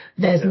you.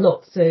 There's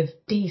lots of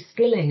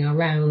de-skilling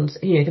around,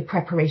 the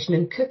preparation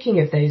and cooking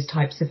of those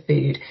types of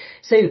food.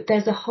 So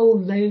there's a whole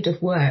load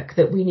of work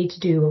that we need to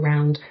do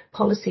around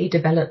policy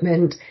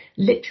development,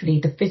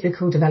 literally the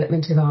physical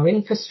development of our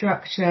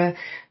infrastructure,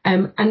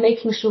 and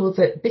making sure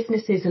that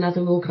businesses and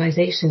other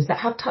organisations that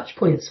have touch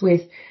points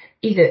with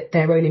either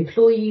their own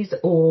employees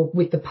or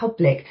with the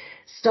public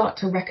start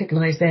to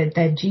recognise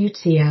their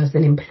duty as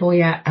an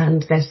employer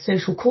and their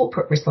social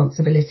corporate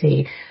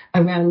responsibility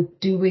around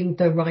doing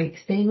the right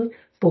thing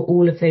for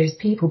all of those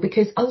people.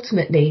 Because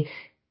ultimately,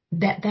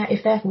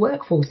 if their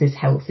workforce is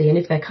healthy and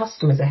if their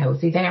customers are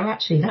healthy,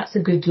 that's a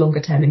good longer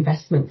term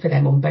investment for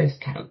them on both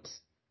counts.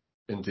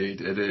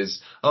 Indeed, it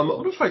is. I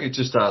wonder if I could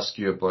just ask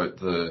you about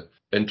the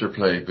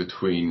interplay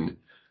between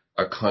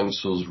a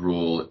council's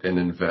role in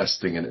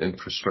investing in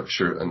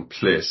infrastructure and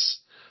place,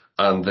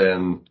 and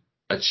then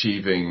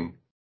achieving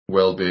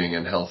well-being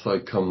and health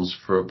outcomes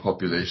for a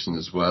population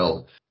as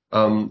well.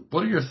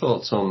 What are your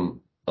thoughts on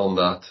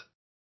that?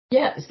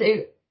 Yeah, so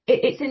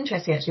it's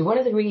interesting actually. One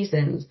of the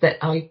reasons that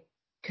I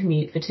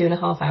commute for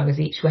 2.5 hours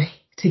each way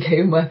to go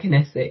and work in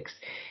Essex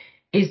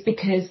is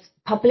because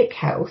public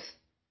health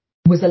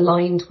was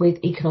aligned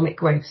with economic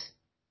growth.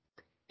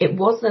 It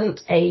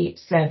wasn't a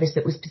service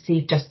that was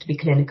perceived just to be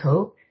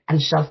clinical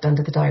and shoved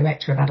under the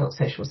Director of Adult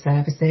Social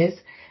Services,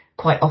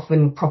 quite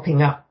often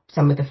propping up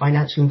some of the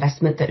financial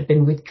investment that had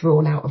been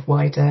withdrawn out of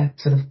wider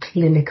sort of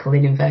clinical,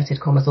 in inverted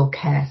commas, or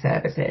care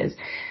services.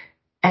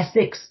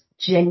 Essex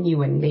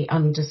genuinely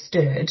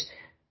understood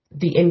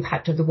the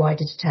impact of the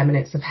wider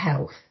determinants of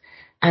health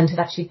and had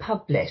actually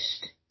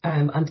published,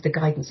 under the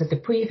guidance of the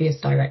previous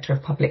Director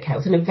of Public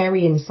Health, in a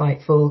very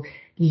insightful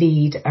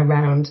lead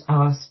around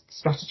our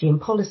strategy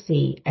and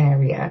policy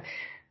area,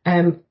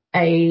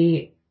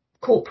 a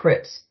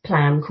corporate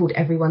plan called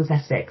Everyone's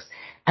Essex.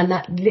 And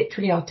that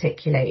literally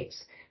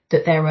articulates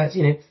that there are,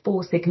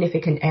 4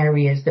 significant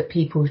areas that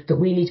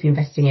we need to be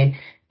investing in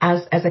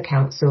as a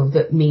council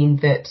that mean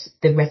that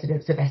the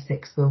residents of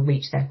Essex will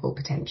reach their full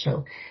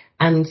potential.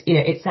 And,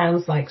 it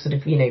sounds like sort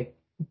of,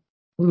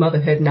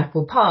 motherhood and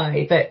apple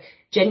pie, but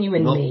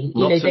genuinely,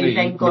 they've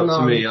then gone on. Not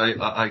to me.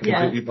 I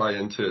completely buy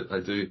into it. I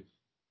do.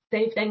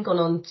 They've then gone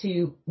on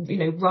to,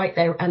 write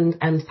their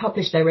and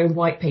publish their own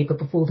white paper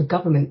before the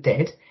government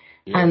did,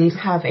 and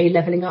have a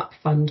levelling up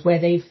fund where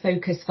they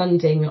focus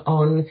funding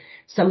on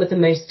some of the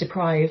most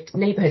deprived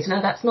neighbourhoods.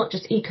 Now, that's not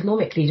just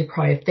economically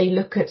deprived. They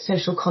look at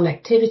social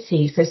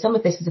connectivity. So some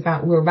of this is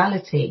about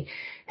rurality.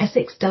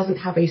 Essex doesn't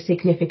have a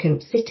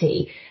significant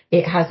city.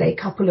 It has a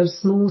couple of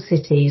small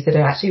cities that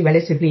are actually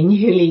relatively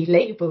newly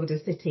labelled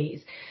as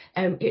cities.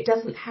 It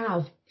doesn't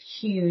have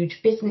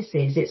huge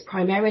businesses. It's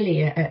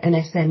primarily an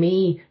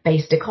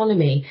SME-based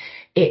economy.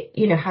 It,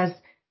 has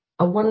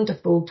a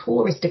wonderful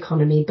tourist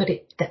economy, but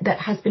that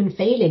has been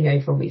failing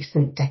over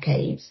recent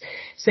decades.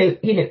 So,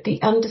 the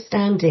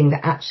understanding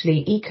that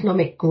actually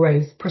economic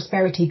growth,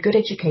 prosperity, good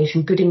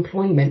education, good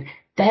employment,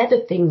 they're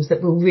the things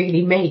that will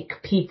really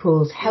make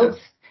people's health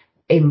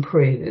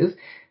improve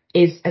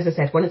is, as I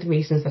said, one of the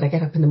reasons that I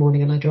get up in the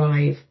morning and I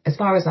drive as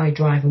far as I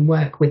drive and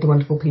work with the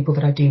wonderful people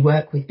that I do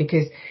work with,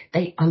 because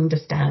they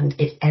understand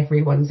it's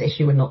everyone's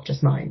issue and not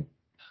just mine.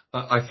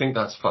 I think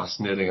that's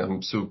fascinating.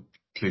 I'm so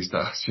pleased to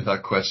ask you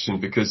that question,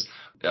 because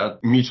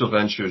at Mutual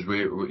Ventures,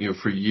 we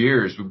for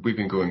years, we've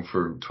been going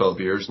for 12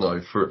 years now.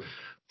 For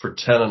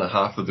 10 and a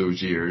half of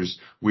those years,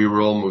 we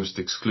were almost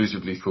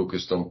exclusively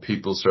focused on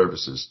people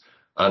services.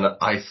 And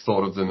I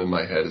thought of them in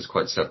my head as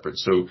quite separate.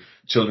 So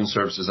children's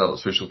services, adult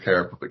social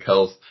care, public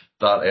health,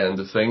 that end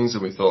of things.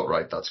 And we thought,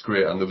 right, that's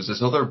great. And there was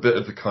this other bit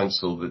of the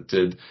council that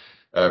did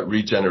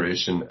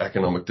regeneration,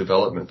 economic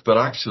development. But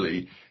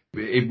actually,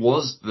 it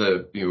was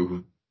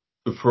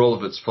for all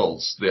of its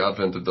faults, the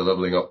advent of the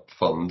Levelling Up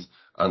Fund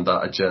and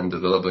that agenda,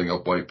 the Levelling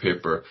Up White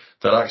Paper,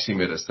 that actually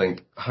made us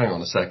think, hang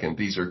on a second,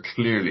 these are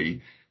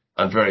clearly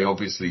and very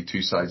obviously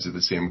 2 sides of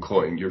the same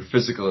coin. Your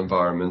physical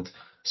environment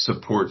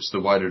supports the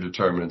wider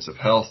determinants of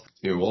health,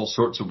 all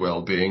sorts of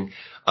well-being.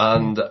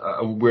 And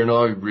we're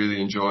now really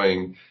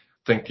enjoying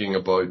thinking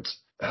about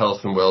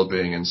health and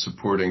well-being and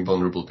supporting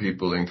vulnerable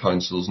people in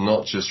councils,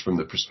 not just from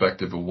the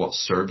perspective of what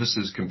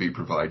services can be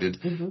provided,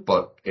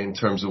 but in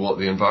terms of what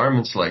the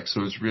environment's like.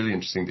 So it's really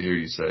interesting to hear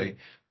you say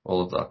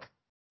all of that.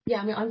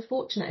 Yeah, I mean, I'm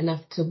fortunate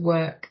enough to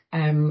work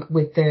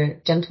with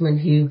the gentleman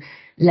who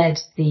led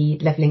the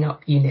Levelling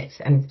Up unit,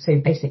 and so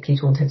basically,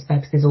 to all intents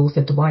and purposes,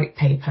 authored the white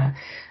paper.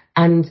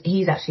 And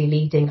he's actually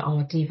leading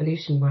our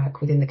devolution work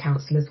within the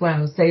council as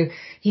well. So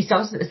he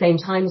started at the same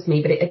time as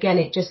me, but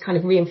it just kind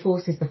of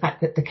reinforces the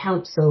fact that the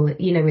council,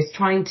 is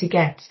trying to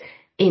get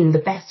in the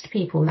best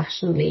people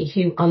nationally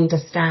who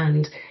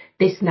understand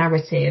this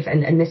narrative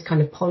and this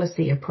kind of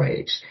policy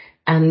approach,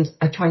 and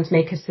are trying to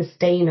make a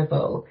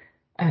sustainable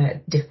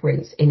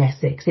difference in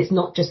Essex. It's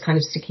not just kind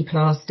of sticky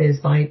plasters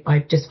by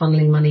just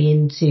funneling money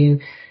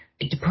into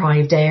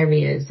deprived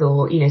areas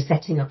or,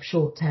 setting up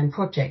short-term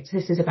projects.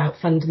 This is about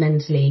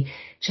fundamentally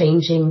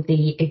changing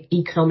the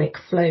economic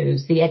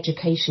flows, the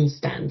education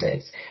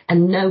standards,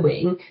 and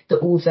knowing that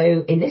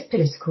although in this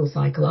political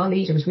cycle, our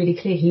leader was really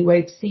clear he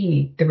won't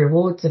see the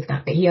rewards of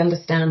that, but he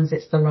understands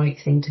it's the right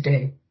thing to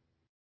do.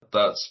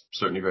 That's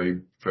certainly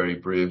very, very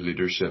brave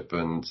leadership.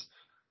 And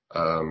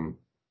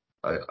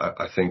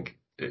I think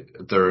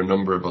there are a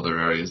number of other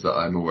areas that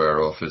I'm aware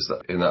of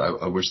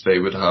I wish they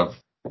would have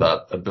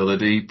that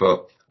ability,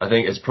 but I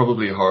think it's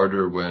probably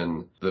harder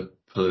when the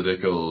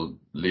political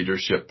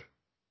leadership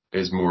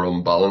is more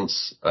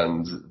unbalanced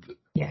and,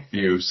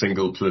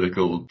 single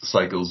political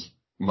cycles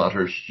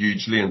matter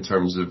hugely in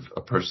terms of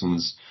a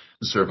person's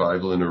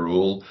survival in a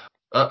role.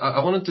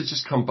 I wanted to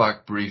just come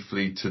back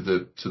briefly to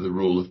the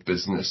role of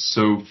business.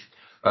 So,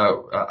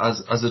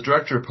 as a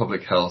director of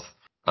public health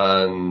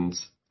and,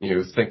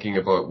 thinking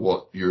about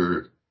what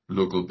your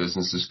local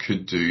businesses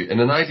could do, in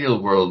an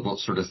ideal world, what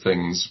sort of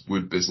things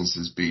would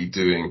businesses be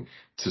doing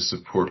to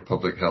support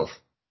public health?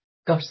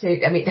 Gosh, so,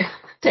 I mean, I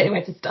don't know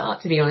where to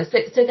start, to be honest.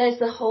 So there's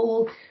the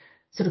whole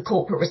sort of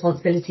corporate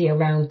responsibility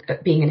around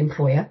being an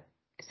employer.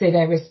 So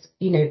there is,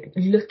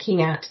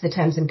 looking at the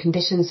terms and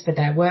conditions for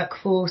their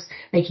workforce,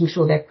 making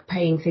sure they're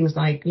paying things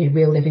like,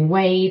 real living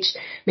wage,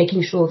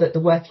 making sure that the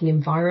working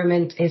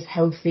environment is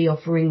healthy,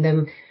 offering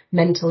them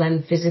mental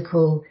and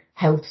physical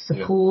health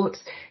support.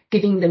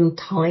 giving them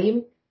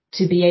time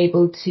to be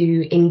able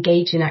to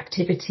engage in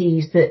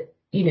activities that,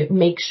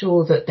 make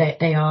sure that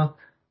they are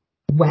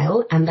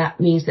well, and that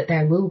means that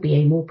there will be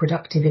a more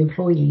productive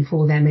employee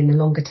for them in the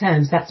longer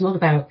term. So that's not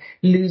about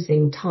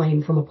losing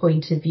time from a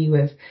point of view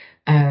of,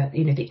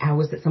 the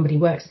hours that somebody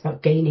works. It's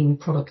about gaining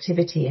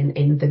productivity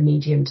in the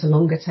medium to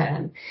longer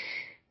term.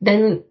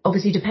 Then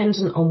obviously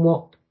dependent on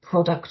what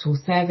product or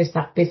service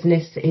that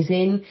business is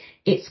in,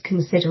 it's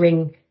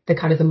considering the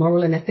kind of the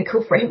moral and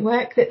ethical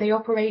framework that they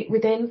operate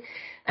within.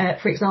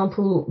 For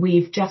example,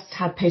 we've just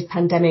had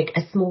post-pandemic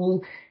a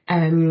small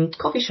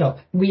coffee shop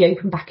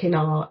reopen back in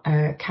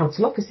our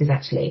council offices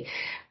actually,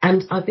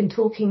 and I've been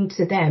talking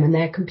to them and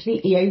they're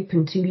completely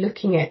open to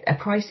looking at a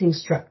pricing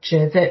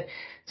structure that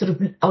sort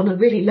of on a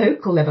really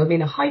local level,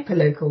 a hyper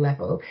local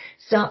level,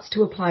 starts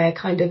to apply a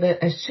kind of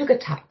a sugar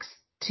tax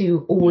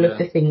to all of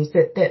the things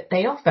that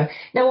they offer.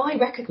 Now, I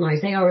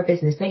recognise they are a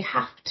business. They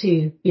have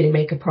to,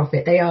 make a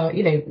profit. They are,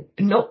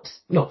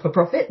 not for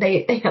profit.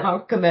 They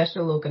are a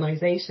commercial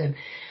organisation.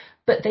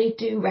 But they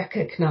do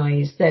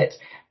recognise that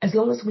as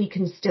long as they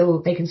can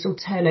still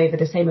turn over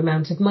the same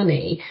amount of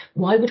money,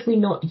 why would we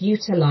not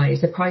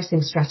utilise a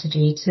pricing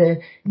strategy to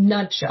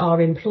nudge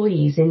our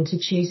employees into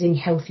choosing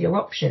healthier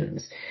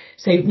options?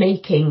 So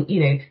making,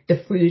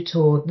 the fruit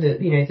or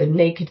the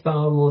naked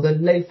bar or the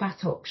low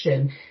fat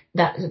option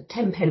that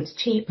 10 pence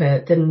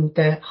cheaper than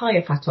the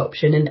higher fat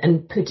option,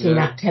 and putting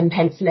that 10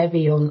 pence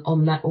levy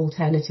on that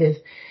alternative.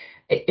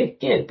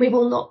 We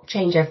will not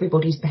change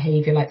everybody's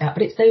behaviour like that,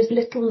 but it's those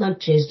little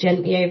nudges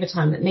gently over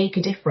time that make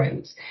a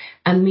difference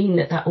and mean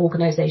that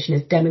organisation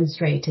is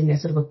demonstrating their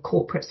sort of a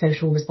corporate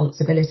social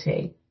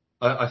responsibility.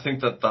 I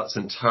think that's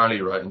entirely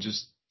right, and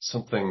just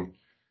something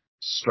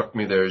struck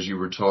me there as you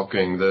were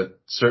talking, that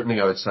certainly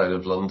outside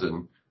of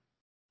London,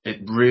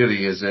 it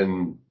really is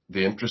in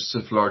the interests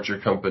of larger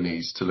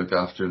companies to look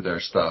after their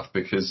staff,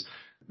 because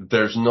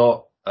there's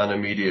not an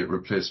immediate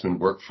replacement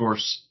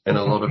workforce in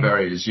a lot of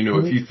areas.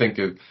 If you think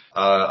of,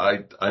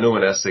 I know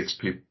in Essex,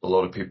 a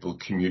lot of people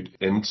commute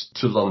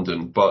into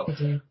London, but,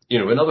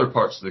 in other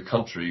parts of the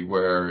country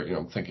where,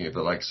 I'm thinking of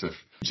the likes of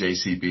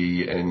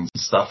JCB in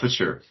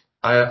Staffordshire,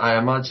 I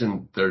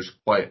imagine there's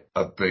quite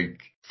a big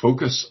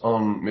focus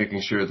on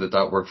making sure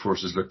that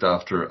workforce is looked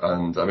after.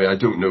 And I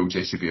don't know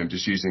JCB, I'm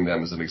just using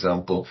them as an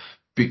example,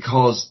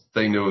 because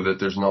they know that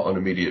there's not an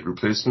immediate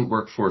replacement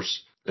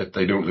workforce if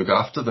they don't look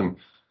after them.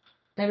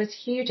 There is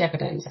huge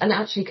evidence, and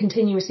actually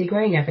continuously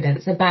growing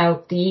evidence,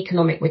 about the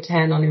economic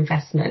return on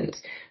investment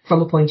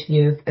from a point of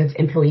view of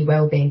employee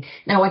wellbeing.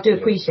 Now, I do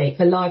appreciate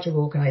for larger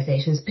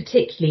organisations,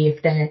 particularly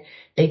if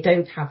they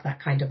don't have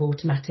that kind of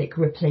automatic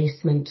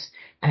replacement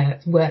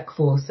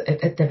workforce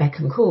at the beck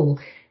and call,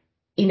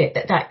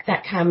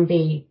 that can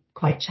be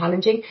quite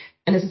challenging.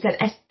 And as I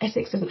said,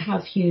 Essex doesn't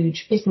have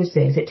huge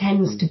businesses. It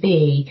tends to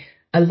be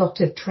a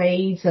lot of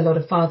trades, a lot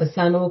of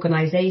father-son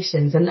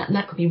organisations, and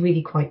that could be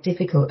really quite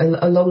difficult,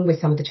 along with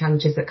some of the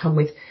challenges that come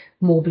with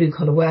more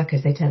blue-collar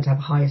workers. They tend to have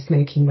higher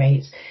smoking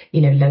rates,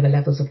 lower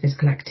levels of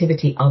physical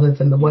activity other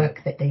than the work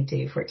that they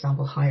do, for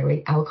example,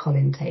 higher alcohol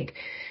intake.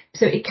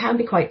 So it can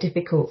be quite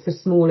difficult for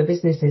smaller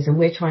businesses, and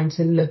we're trying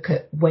to look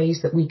at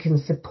ways that we can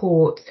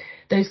support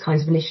those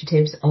kinds of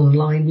initiatives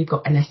online. We've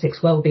got an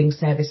Essex Wellbeing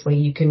Service where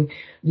you can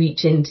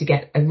reach in to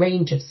get a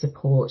range of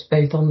support,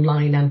 both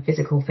online and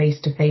physical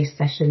face-to-face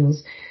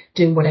sessions,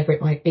 doing whatever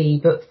it might be,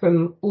 but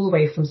from all the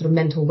way from sort of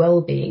mental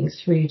well-being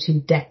through to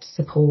debt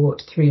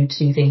support, through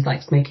to things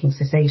like smoking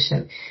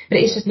cessation. But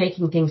it's just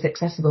making things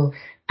accessible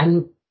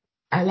and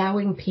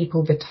allowing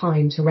people the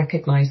time to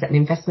recognise that an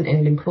investment in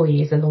an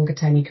employee is a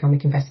longer-term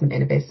economic investment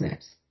in a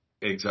business.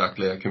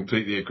 Exactly, I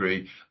completely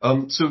agree.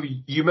 So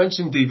you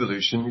mentioned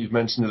devolution. You've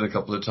mentioned it a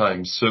couple of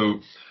times.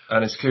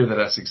 And it's clear that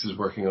Essex is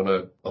working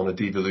on a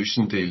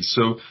devolution deal.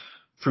 So,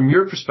 from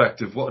your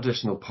perspective, what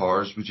additional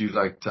powers would you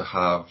like to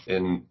have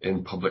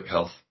in public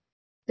health?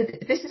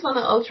 This is one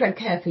that I'll tread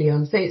carefully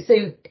on. So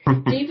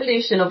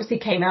devolution obviously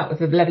came out with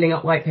the Levelling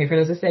Up white paper,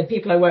 and as I said,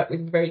 people I work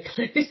with are very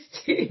close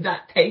to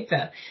that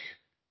paper.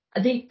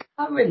 The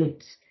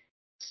current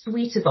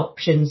suite of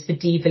options for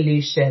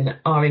devolution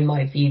are, in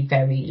my view,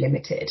 very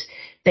limited.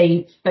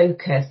 They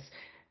focus,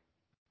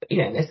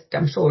 there's,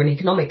 I'm sure, an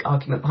economic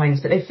argument behind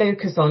this, but they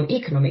focus on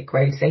economic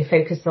growth, they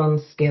focus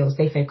on skills,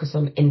 they focus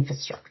on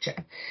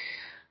infrastructure.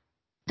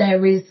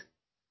 There is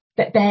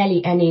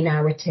barely any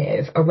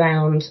narrative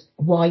around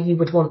why you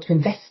would want to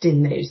invest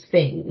in those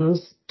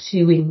things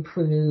to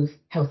improve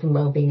health and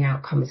wellbeing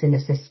outcomes in a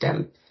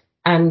system.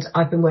 And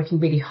I've been working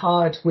really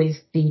hard with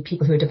the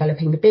people who are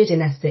developing the bid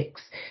in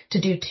Essex to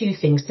do two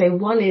things. So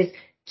one is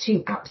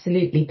to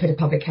absolutely put a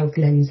public health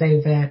lens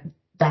over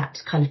that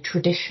kind of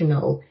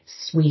traditional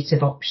suite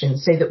of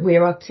options, so that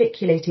we're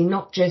articulating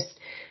not just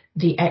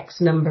the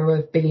X number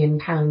of £1 billion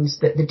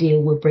that the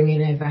deal will bring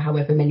in over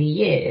however many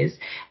years,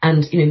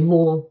 and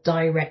more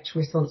direct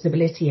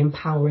responsibility and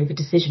power over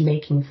decision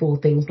making for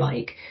things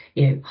like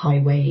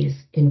highways,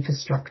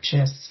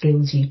 infrastructure,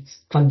 skills use,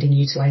 funding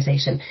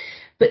utilisation.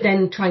 but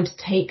then trying to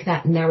take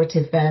that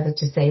narrative further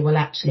to say, well,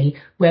 actually,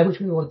 where would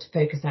we want to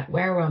focus at?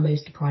 Where are our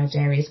most deprived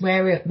areas?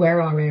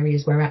 Where are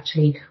areas where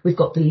actually we've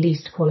got the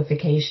least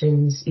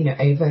qualifications,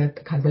 over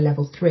kind of a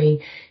level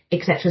 3,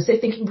 etc. So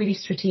thinking really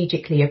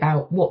strategically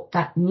about what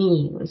that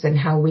means and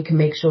how we can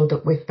make sure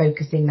that we're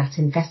focusing that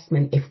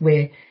investment, if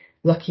we're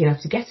lucky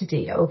enough to get a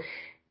deal,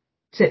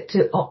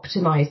 to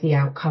optimise the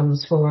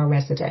outcomes for our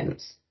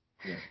residents.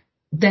 Yeah.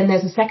 Then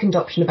there's a second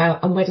option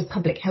about, and where does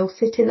public health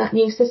sit in that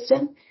new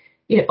system?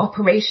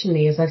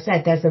 Operationally, as I've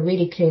said, there's a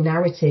really clear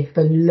narrative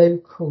for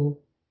local,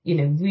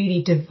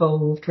 really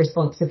devolved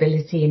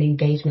responsibility and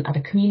engagement at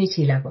a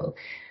community level.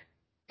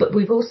 But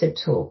we've also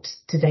talked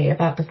today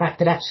about the fact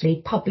that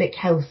actually public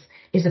health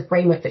is a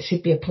framework that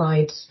should be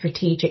applied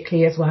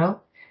strategically as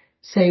well.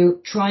 So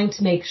trying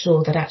to make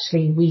sure that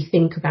actually we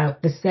think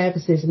about the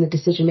services and the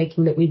decision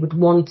making that we would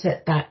want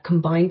at that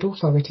combined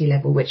authority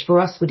level, which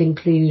for us would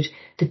include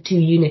the 2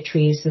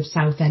 unitaries of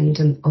Southend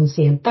and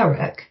On-Sea and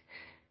Thurrock,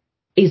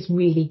 is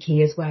really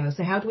key as well.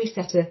 So how do we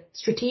set a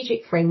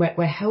strategic framework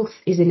where health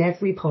is in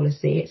every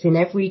policy, it's in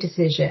every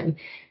decision,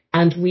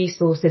 and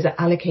resources are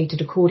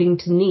allocated according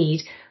to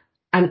need?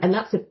 And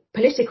that's a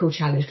political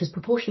challenge, because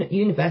proportionate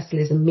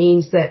universalism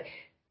means that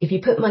if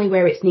you put money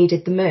where it's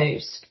needed the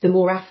most, the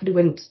more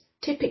affluent,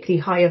 typically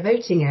higher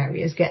voting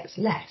areas gets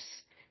less.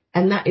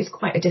 And that is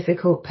quite a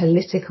difficult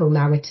political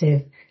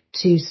narrative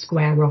to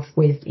square off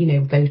with,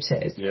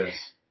 voters. Yes.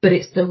 But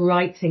it's the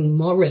right thing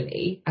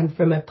morally and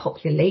from a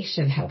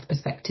population health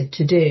perspective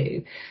to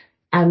do.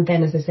 And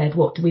then, as I said,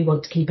 what do we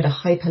want to keep at a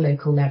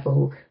hyper-local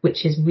level,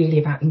 which is really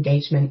about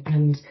engagement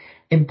and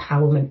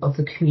empowerment of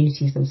the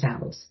communities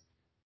themselves.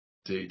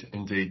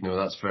 Indeed. No,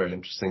 that's very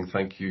interesting.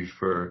 Thank you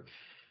for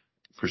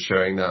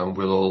sharing that, and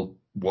we'll all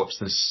watch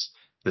this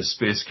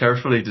space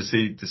carefully to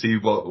see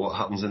what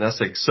happens in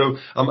Essex. So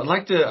I'd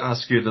like to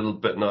ask you a little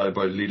bit now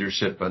about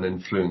leadership and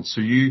influence.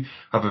 So you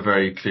have a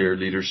very clear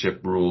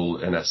leadership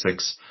role in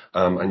Essex,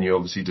 and you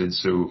obviously did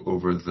so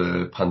over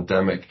the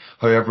pandemic.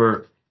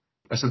 However,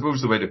 I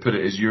suppose the way to put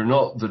it is you're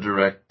not the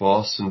direct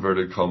boss,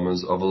 inverted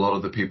commas, of a lot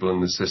of the people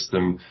in the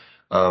system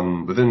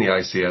within the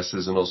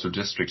ICSs and also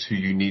districts who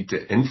you need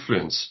to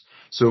influence.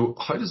 So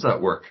how does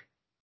that work?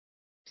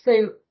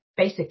 So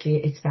basically,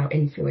 it's about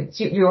influence.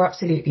 You're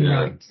absolutely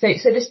right. So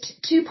there's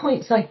 2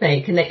 points I'd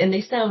make, and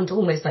they sound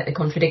almost like they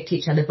contradict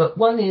each other. But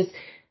one is,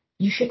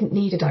 you shouldn't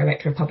need a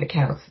director of public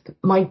health.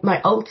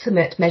 My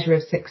ultimate measure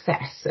of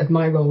success of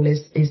my role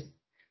is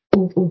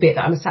albeit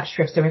that I'm a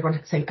statutory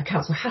officer, so a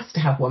council has to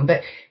have one.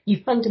 But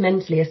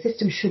a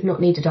system should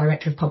not need a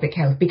director of public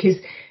health, because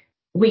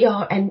we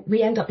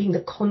end up being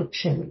the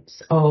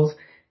conscience of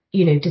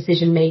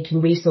decision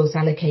making, resource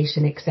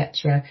allocation,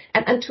 etc.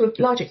 And to a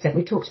large extent,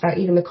 we talked about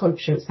even the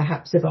conscience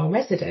perhaps of our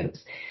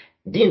residents.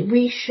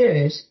 We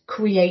should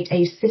create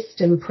a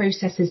system,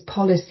 processes,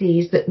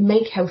 policies that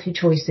make healthy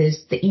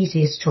choices the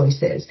easiest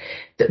choices,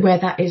 where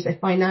that is a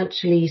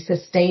financially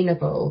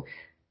sustainable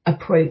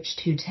approach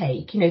to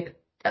take.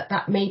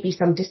 That may be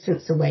some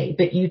distance away,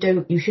 but you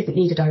shouldn't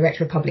need a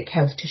director of public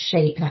health to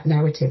shape that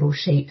narrative or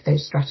shape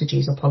those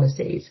strategies or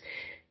policies.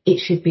 It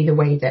should be the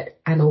way that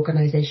an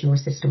organisation or a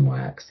system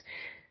works.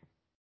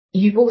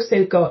 You've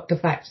also got the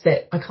fact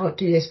that I can't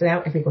do this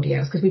without everybody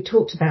else, because we've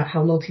talked about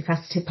how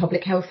multifaceted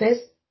public health is.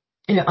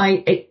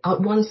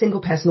 One single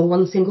person or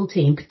one single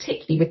team,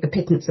 particularly with the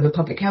pittance of a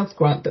public health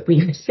grant that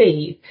we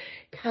receive,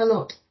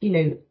 cannot,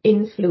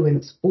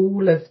 influence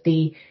all of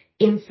the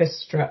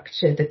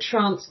infrastructure, the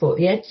transport,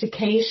 the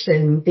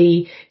education,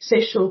 the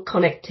social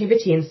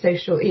connectivity and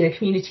social,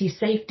 community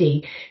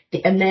safety.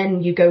 And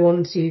then you go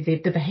on to the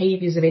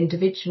behaviours of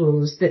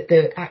individuals,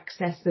 the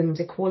access and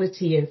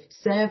equality of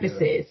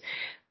services.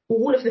 Yeah.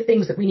 All of the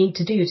things that we need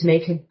to do to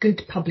make a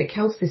good public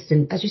health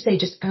system, as you say,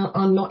 just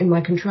are not in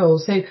my control.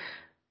 So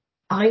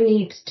I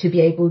need to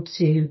be able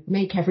to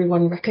make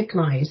everyone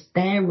recognise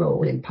their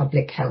role in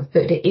public health,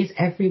 that it is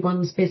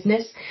everyone's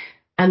business.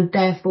 And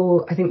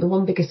therefore, I think the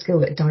one biggest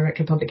skill that a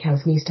director of public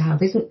health needs to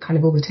have isn't kind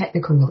of all the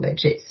technical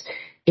knowledge.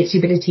 It's the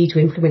ability to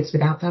influence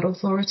without that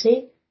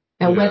authority.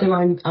 Now, whether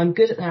I'm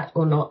good at that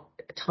or not,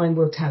 time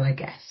will tell, I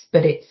guess.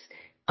 But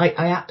I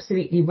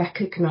absolutely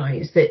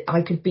recognise that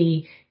I could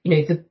be,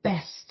 the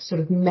best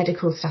sort of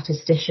medical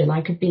statistician.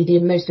 I could be the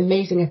most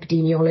amazing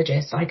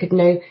epidemiologist. I could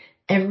know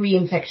every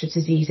infectious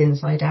disease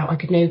inside out. I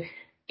could know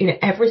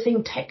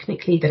everything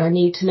technically that I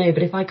need to know.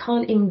 But if I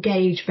can't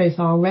engage both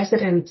our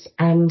residents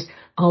and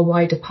our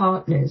wider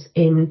partners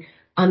in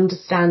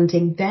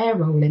understanding their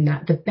role in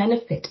that, the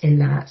benefit in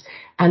that,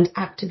 and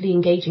actively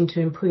engaging to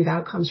improve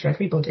outcomes for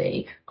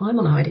everybody, I'm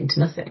on hiding to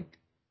nothing.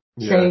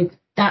 Yeah. So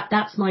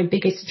that's my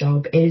biggest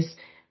job, is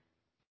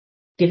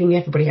giving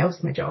everybody else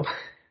my job.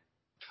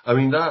 I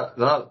mean,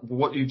 that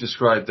what you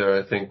described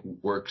there, I think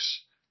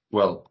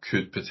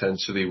could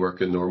potentially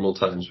work in normal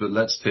times. But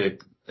let's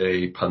take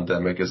a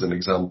pandemic as an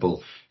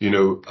example.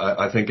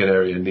 I think an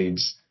area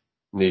needs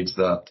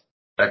that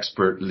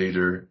expert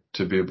leader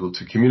to be able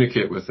to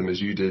communicate with them,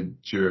 as you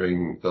did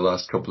during the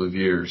last couple of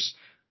years.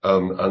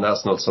 And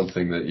that's not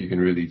something that you can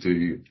really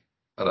do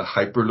at a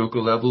hyper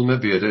local level.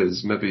 Maybe it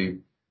is. Maybe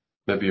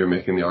maybe you're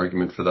making the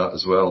argument for that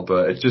as well,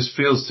 but it just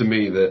feels to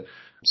me that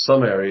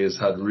some areas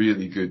had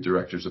really good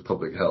directors of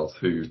public health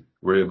who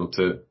were able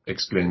to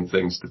explain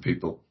things to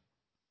people.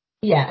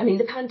 Yeah, I mean,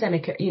 the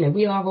pandemic,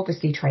 we are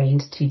obviously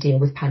trained to deal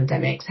with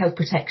pandemics. Health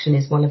protection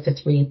is one of the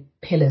three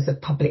pillars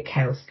of public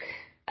health.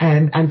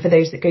 And for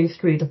those that go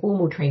through the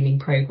formal training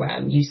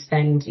program, you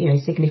spend, a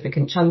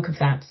significant chunk of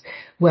that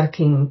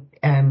working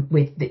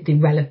with the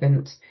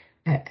relevant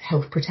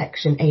health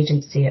protection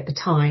agency at the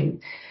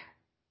time.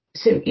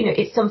 So,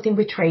 it's something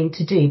we're trained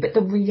to do. But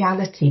the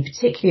reality,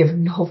 particularly of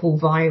novel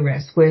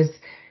virus, was,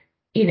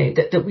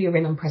 that we are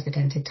in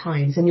unprecedented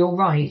times. And you're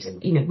right,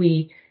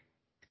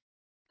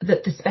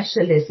 that the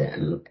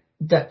specialism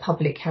that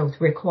public health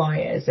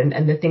requires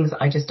and the things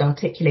that I just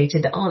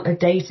articulated that aren't a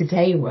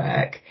day-to-day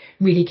work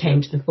really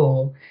came to the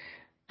fore.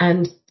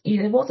 And,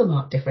 there was a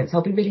marked difference.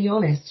 I'll be really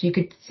honest. You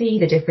could see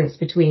the difference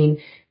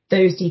between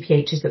those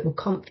DPHs that were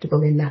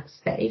comfortable in that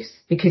space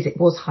because it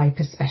was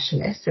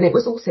hyper-specialist. And it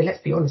was also,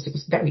 let's be honest, it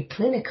was very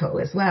clinical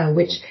as well,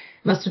 which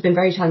must have been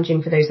very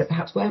challenging for those that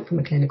perhaps weren't from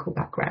a clinical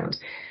background.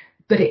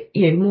 But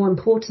more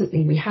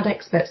importantly, we had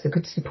experts that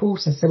could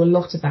support us. So a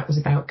lot of that was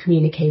about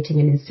communicating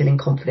and instilling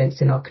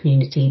confidence in our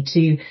community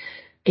to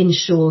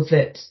ensure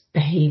that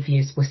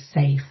behaviours were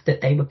safe,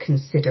 that they were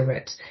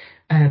considerate,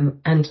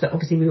 and that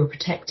obviously we were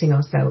protecting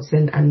ourselves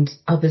and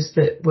others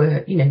that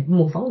were,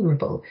 more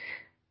vulnerable.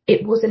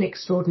 It was an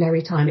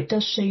extraordinary time. It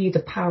does show you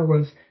the power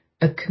of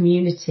a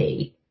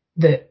community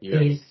that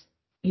is,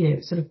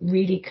 sort of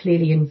really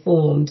clearly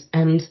informed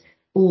and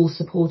all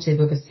supportive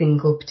of a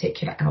single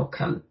particular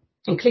outcome.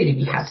 And clearly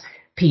we had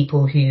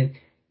people who,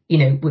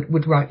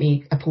 would write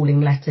me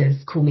appalling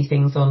letters, call me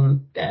things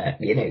on,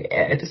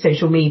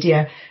 social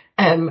media.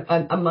 And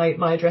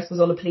my address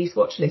was on a police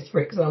watch list, for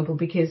example,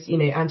 because,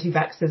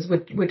 anti-vaxxers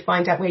would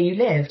find out where you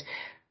lived.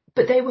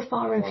 But they were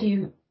far and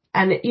few.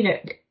 And,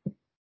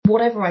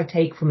 whatever I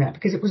take from that,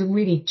 because it was a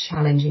really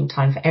challenging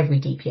time for every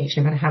DPH,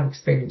 no matter how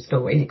experienced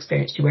or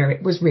inexperienced you were,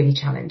 it was really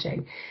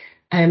challenging.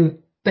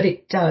 But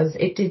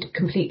it did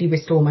completely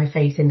restore my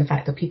faith in the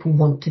fact that people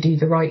want to do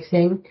the right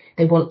thing.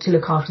 They want to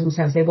look after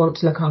themselves. They want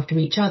to look after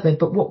each other.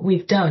 But what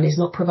we've done is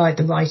not provide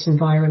the right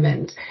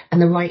environment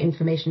and the right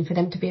information for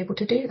them to be able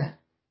to do that.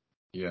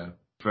 Yeah,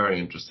 very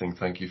interesting.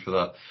 Thank you for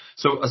that.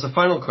 So as a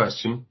final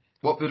question,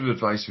 what bit of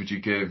advice would you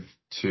give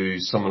to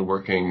someone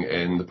working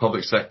in the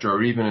public sector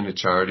or even in a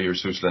charity or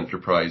social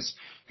enterprise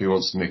who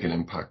wants to make an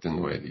impact in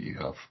the way that you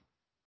have?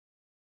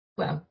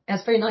 Well,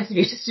 that's very nice of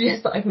you to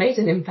suggest that I've made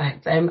an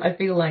impact. I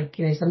feel like,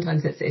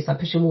 sometimes it's like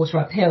pushing water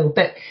uphill.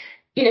 But,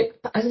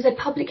 as I said,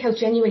 public health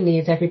genuinely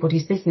is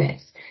everybody's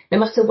business. No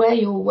matter where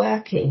you're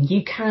working,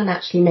 you can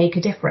actually make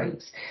a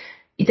difference.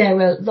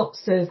 There are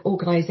lots of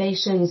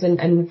organisations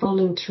and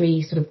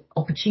voluntary sort of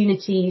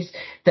opportunities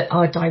that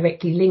are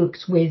directly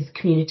linked with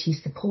community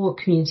support,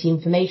 community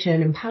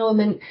information and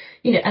empowerment.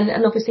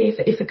 And obviously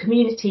if a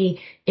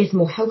community is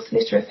more health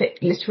literate,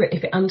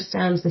 if it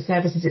understands the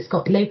services it's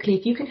got locally,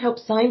 if you can help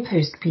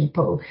signpost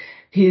people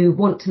who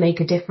want to make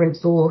a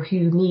difference or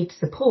who need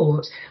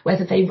support,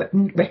 whether they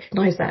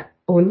recognise that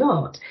or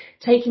not,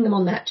 taking them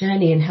on that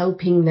journey and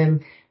helping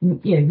them,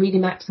 really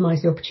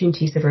maximise the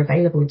opportunities that are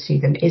available to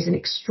them is an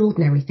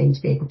extraordinary thing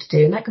to be able to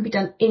do. And that can be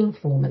done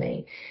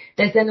informally.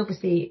 There's then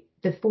obviously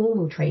the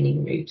formal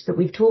training routes that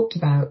we've talked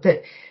about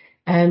that,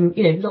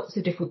 lots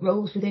of different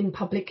roles within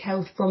public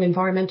health, from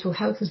environmental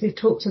health, as we've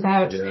talked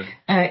about,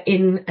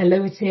 in a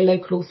lower tier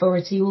local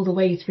authority, all the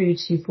way through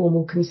to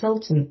formal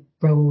consultant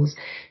roles.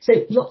 So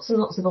lots and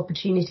lots of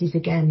opportunities,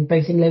 again,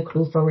 both in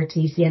local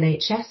authorities, the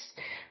NHS,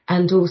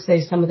 and also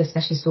some of the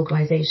specialist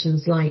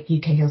organisations like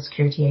UK Health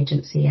Security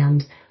Agency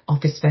and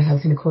Office for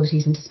Health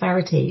Inequalities and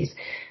Disparities.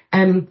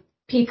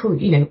 People,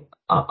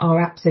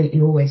 are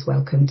absolutely always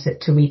welcome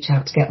to reach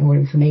out to get more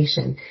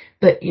information.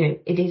 But,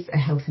 it is a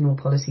health and all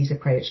policies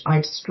approach.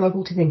 I'd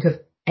struggle to think of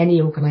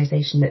any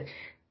organisation that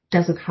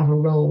doesn't have a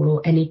role,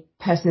 or any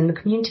person in the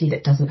community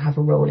that doesn't have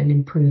a role in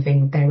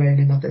improving their own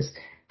and others'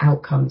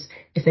 outcomes.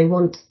 If they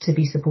want to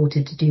be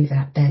supported to do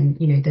that, then,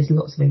 there's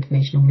lots of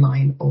information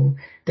online or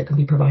that can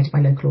be provided by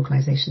local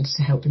organisations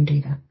to help them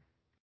do that.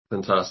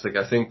 Fantastic.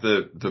 I think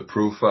the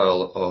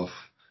profile of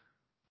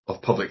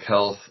public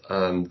health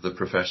and the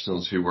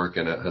professionals who work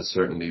in it has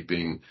certainly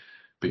been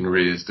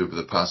raised over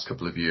the past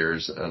couple of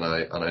years, and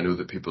I know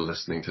that people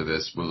listening to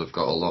this will have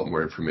got a lot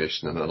more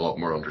information and a lot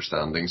more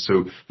understanding.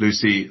 So,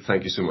 Lucy,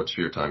 thank you so much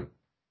for your time.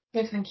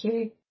 No, thank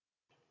you.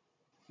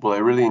 Well, I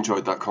really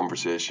enjoyed that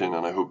conversation,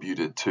 and I hope you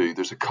did too.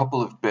 There's a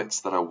couple of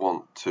bits that I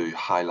want to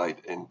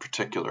highlight in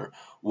particular.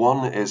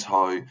 One is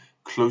how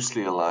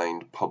closely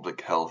aligned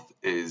public health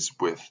is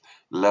with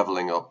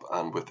levelling up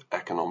and with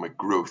economic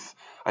growth.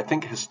 I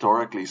think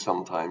historically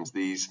sometimes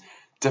these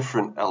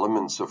different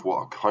elements of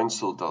what a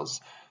council does,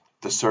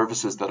 the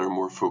services that are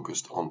more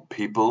focused on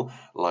people,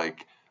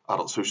 like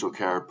adult social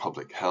care,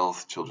 public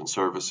health, children's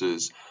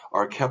services,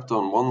 are kept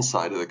on one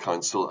side of the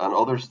council, and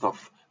other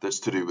stuff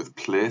that's to do with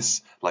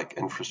place, like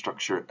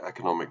infrastructure,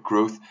 economic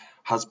growth,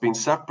 has been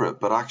separate.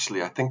 But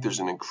actually, I think there's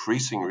an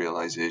increasing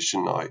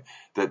realization now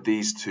that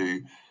these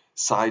two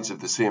sides of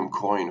the same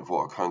coin of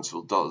what a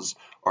council does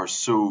are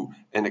so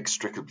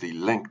inextricably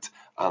linked,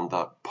 and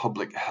that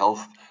public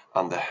health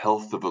and the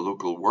health of a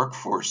local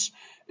workforce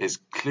is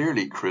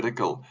clearly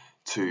critical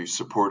to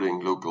supporting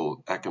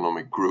local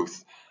economic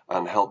growth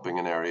and helping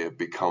an area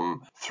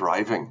become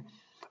thriving.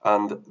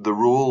 And the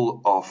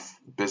role of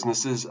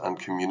businesses and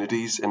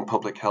communities in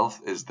public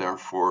health is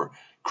therefore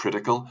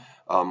critical.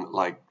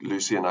 Like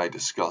Lucy and I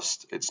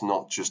discussed, it's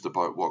not just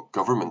about what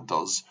government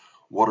does.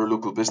 What are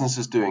local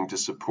businesses doing to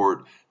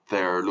support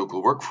their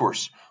local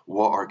workforce?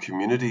 What are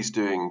communities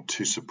doing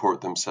to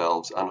support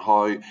themselves? And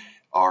how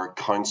are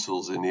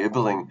councils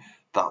enabling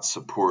that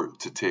support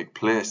to take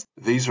place?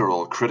 These are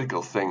all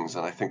critical things,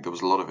 and I think there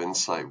was a lot of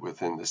insight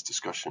within this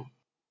discussion.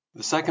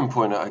 The second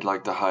point I'd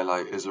like to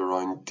highlight is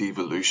around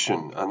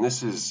devolution, and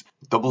this is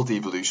double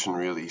devolution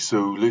really.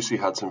 So Lucy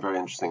had some very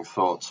interesting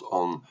thoughts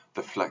on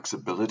the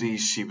flexibility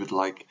she would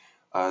like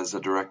as a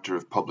Director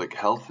of Public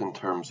Health in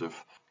terms of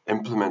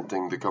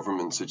implementing the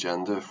government's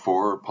agenda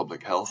for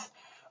public health,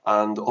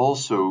 and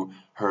also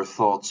her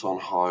thoughts on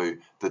how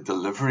the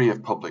delivery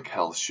of public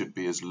health should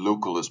be as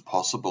local as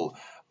possible,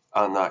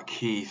 and that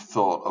key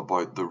thought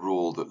about the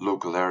role that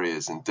local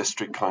areas and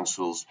district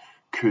councils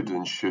could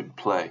and should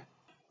play.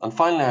 And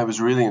finally, I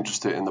was really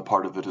interested in the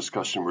part of the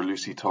discussion where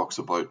Lucy talks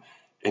about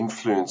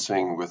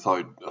influencing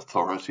without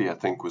authority, I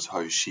think was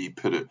how she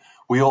put it.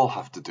 We all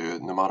have to do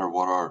it, no matter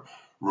what our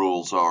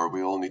roles are.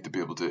 We all need to be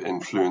able to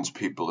influence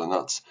people, and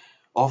that's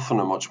often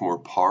a much more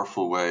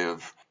powerful way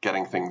of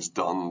getting things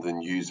done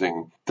than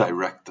using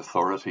direct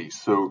authority.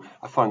 So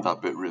I found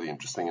that bit really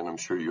interesting, and I'm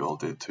sure you all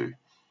did too.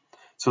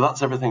 So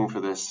that's everything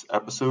for this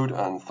episode,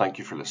 and thank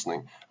you for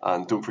listening.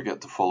 And don't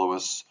forget to follow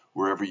us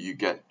wherever you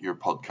get your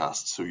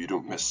podcasts so you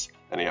don't miss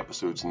any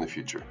episodes in the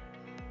future.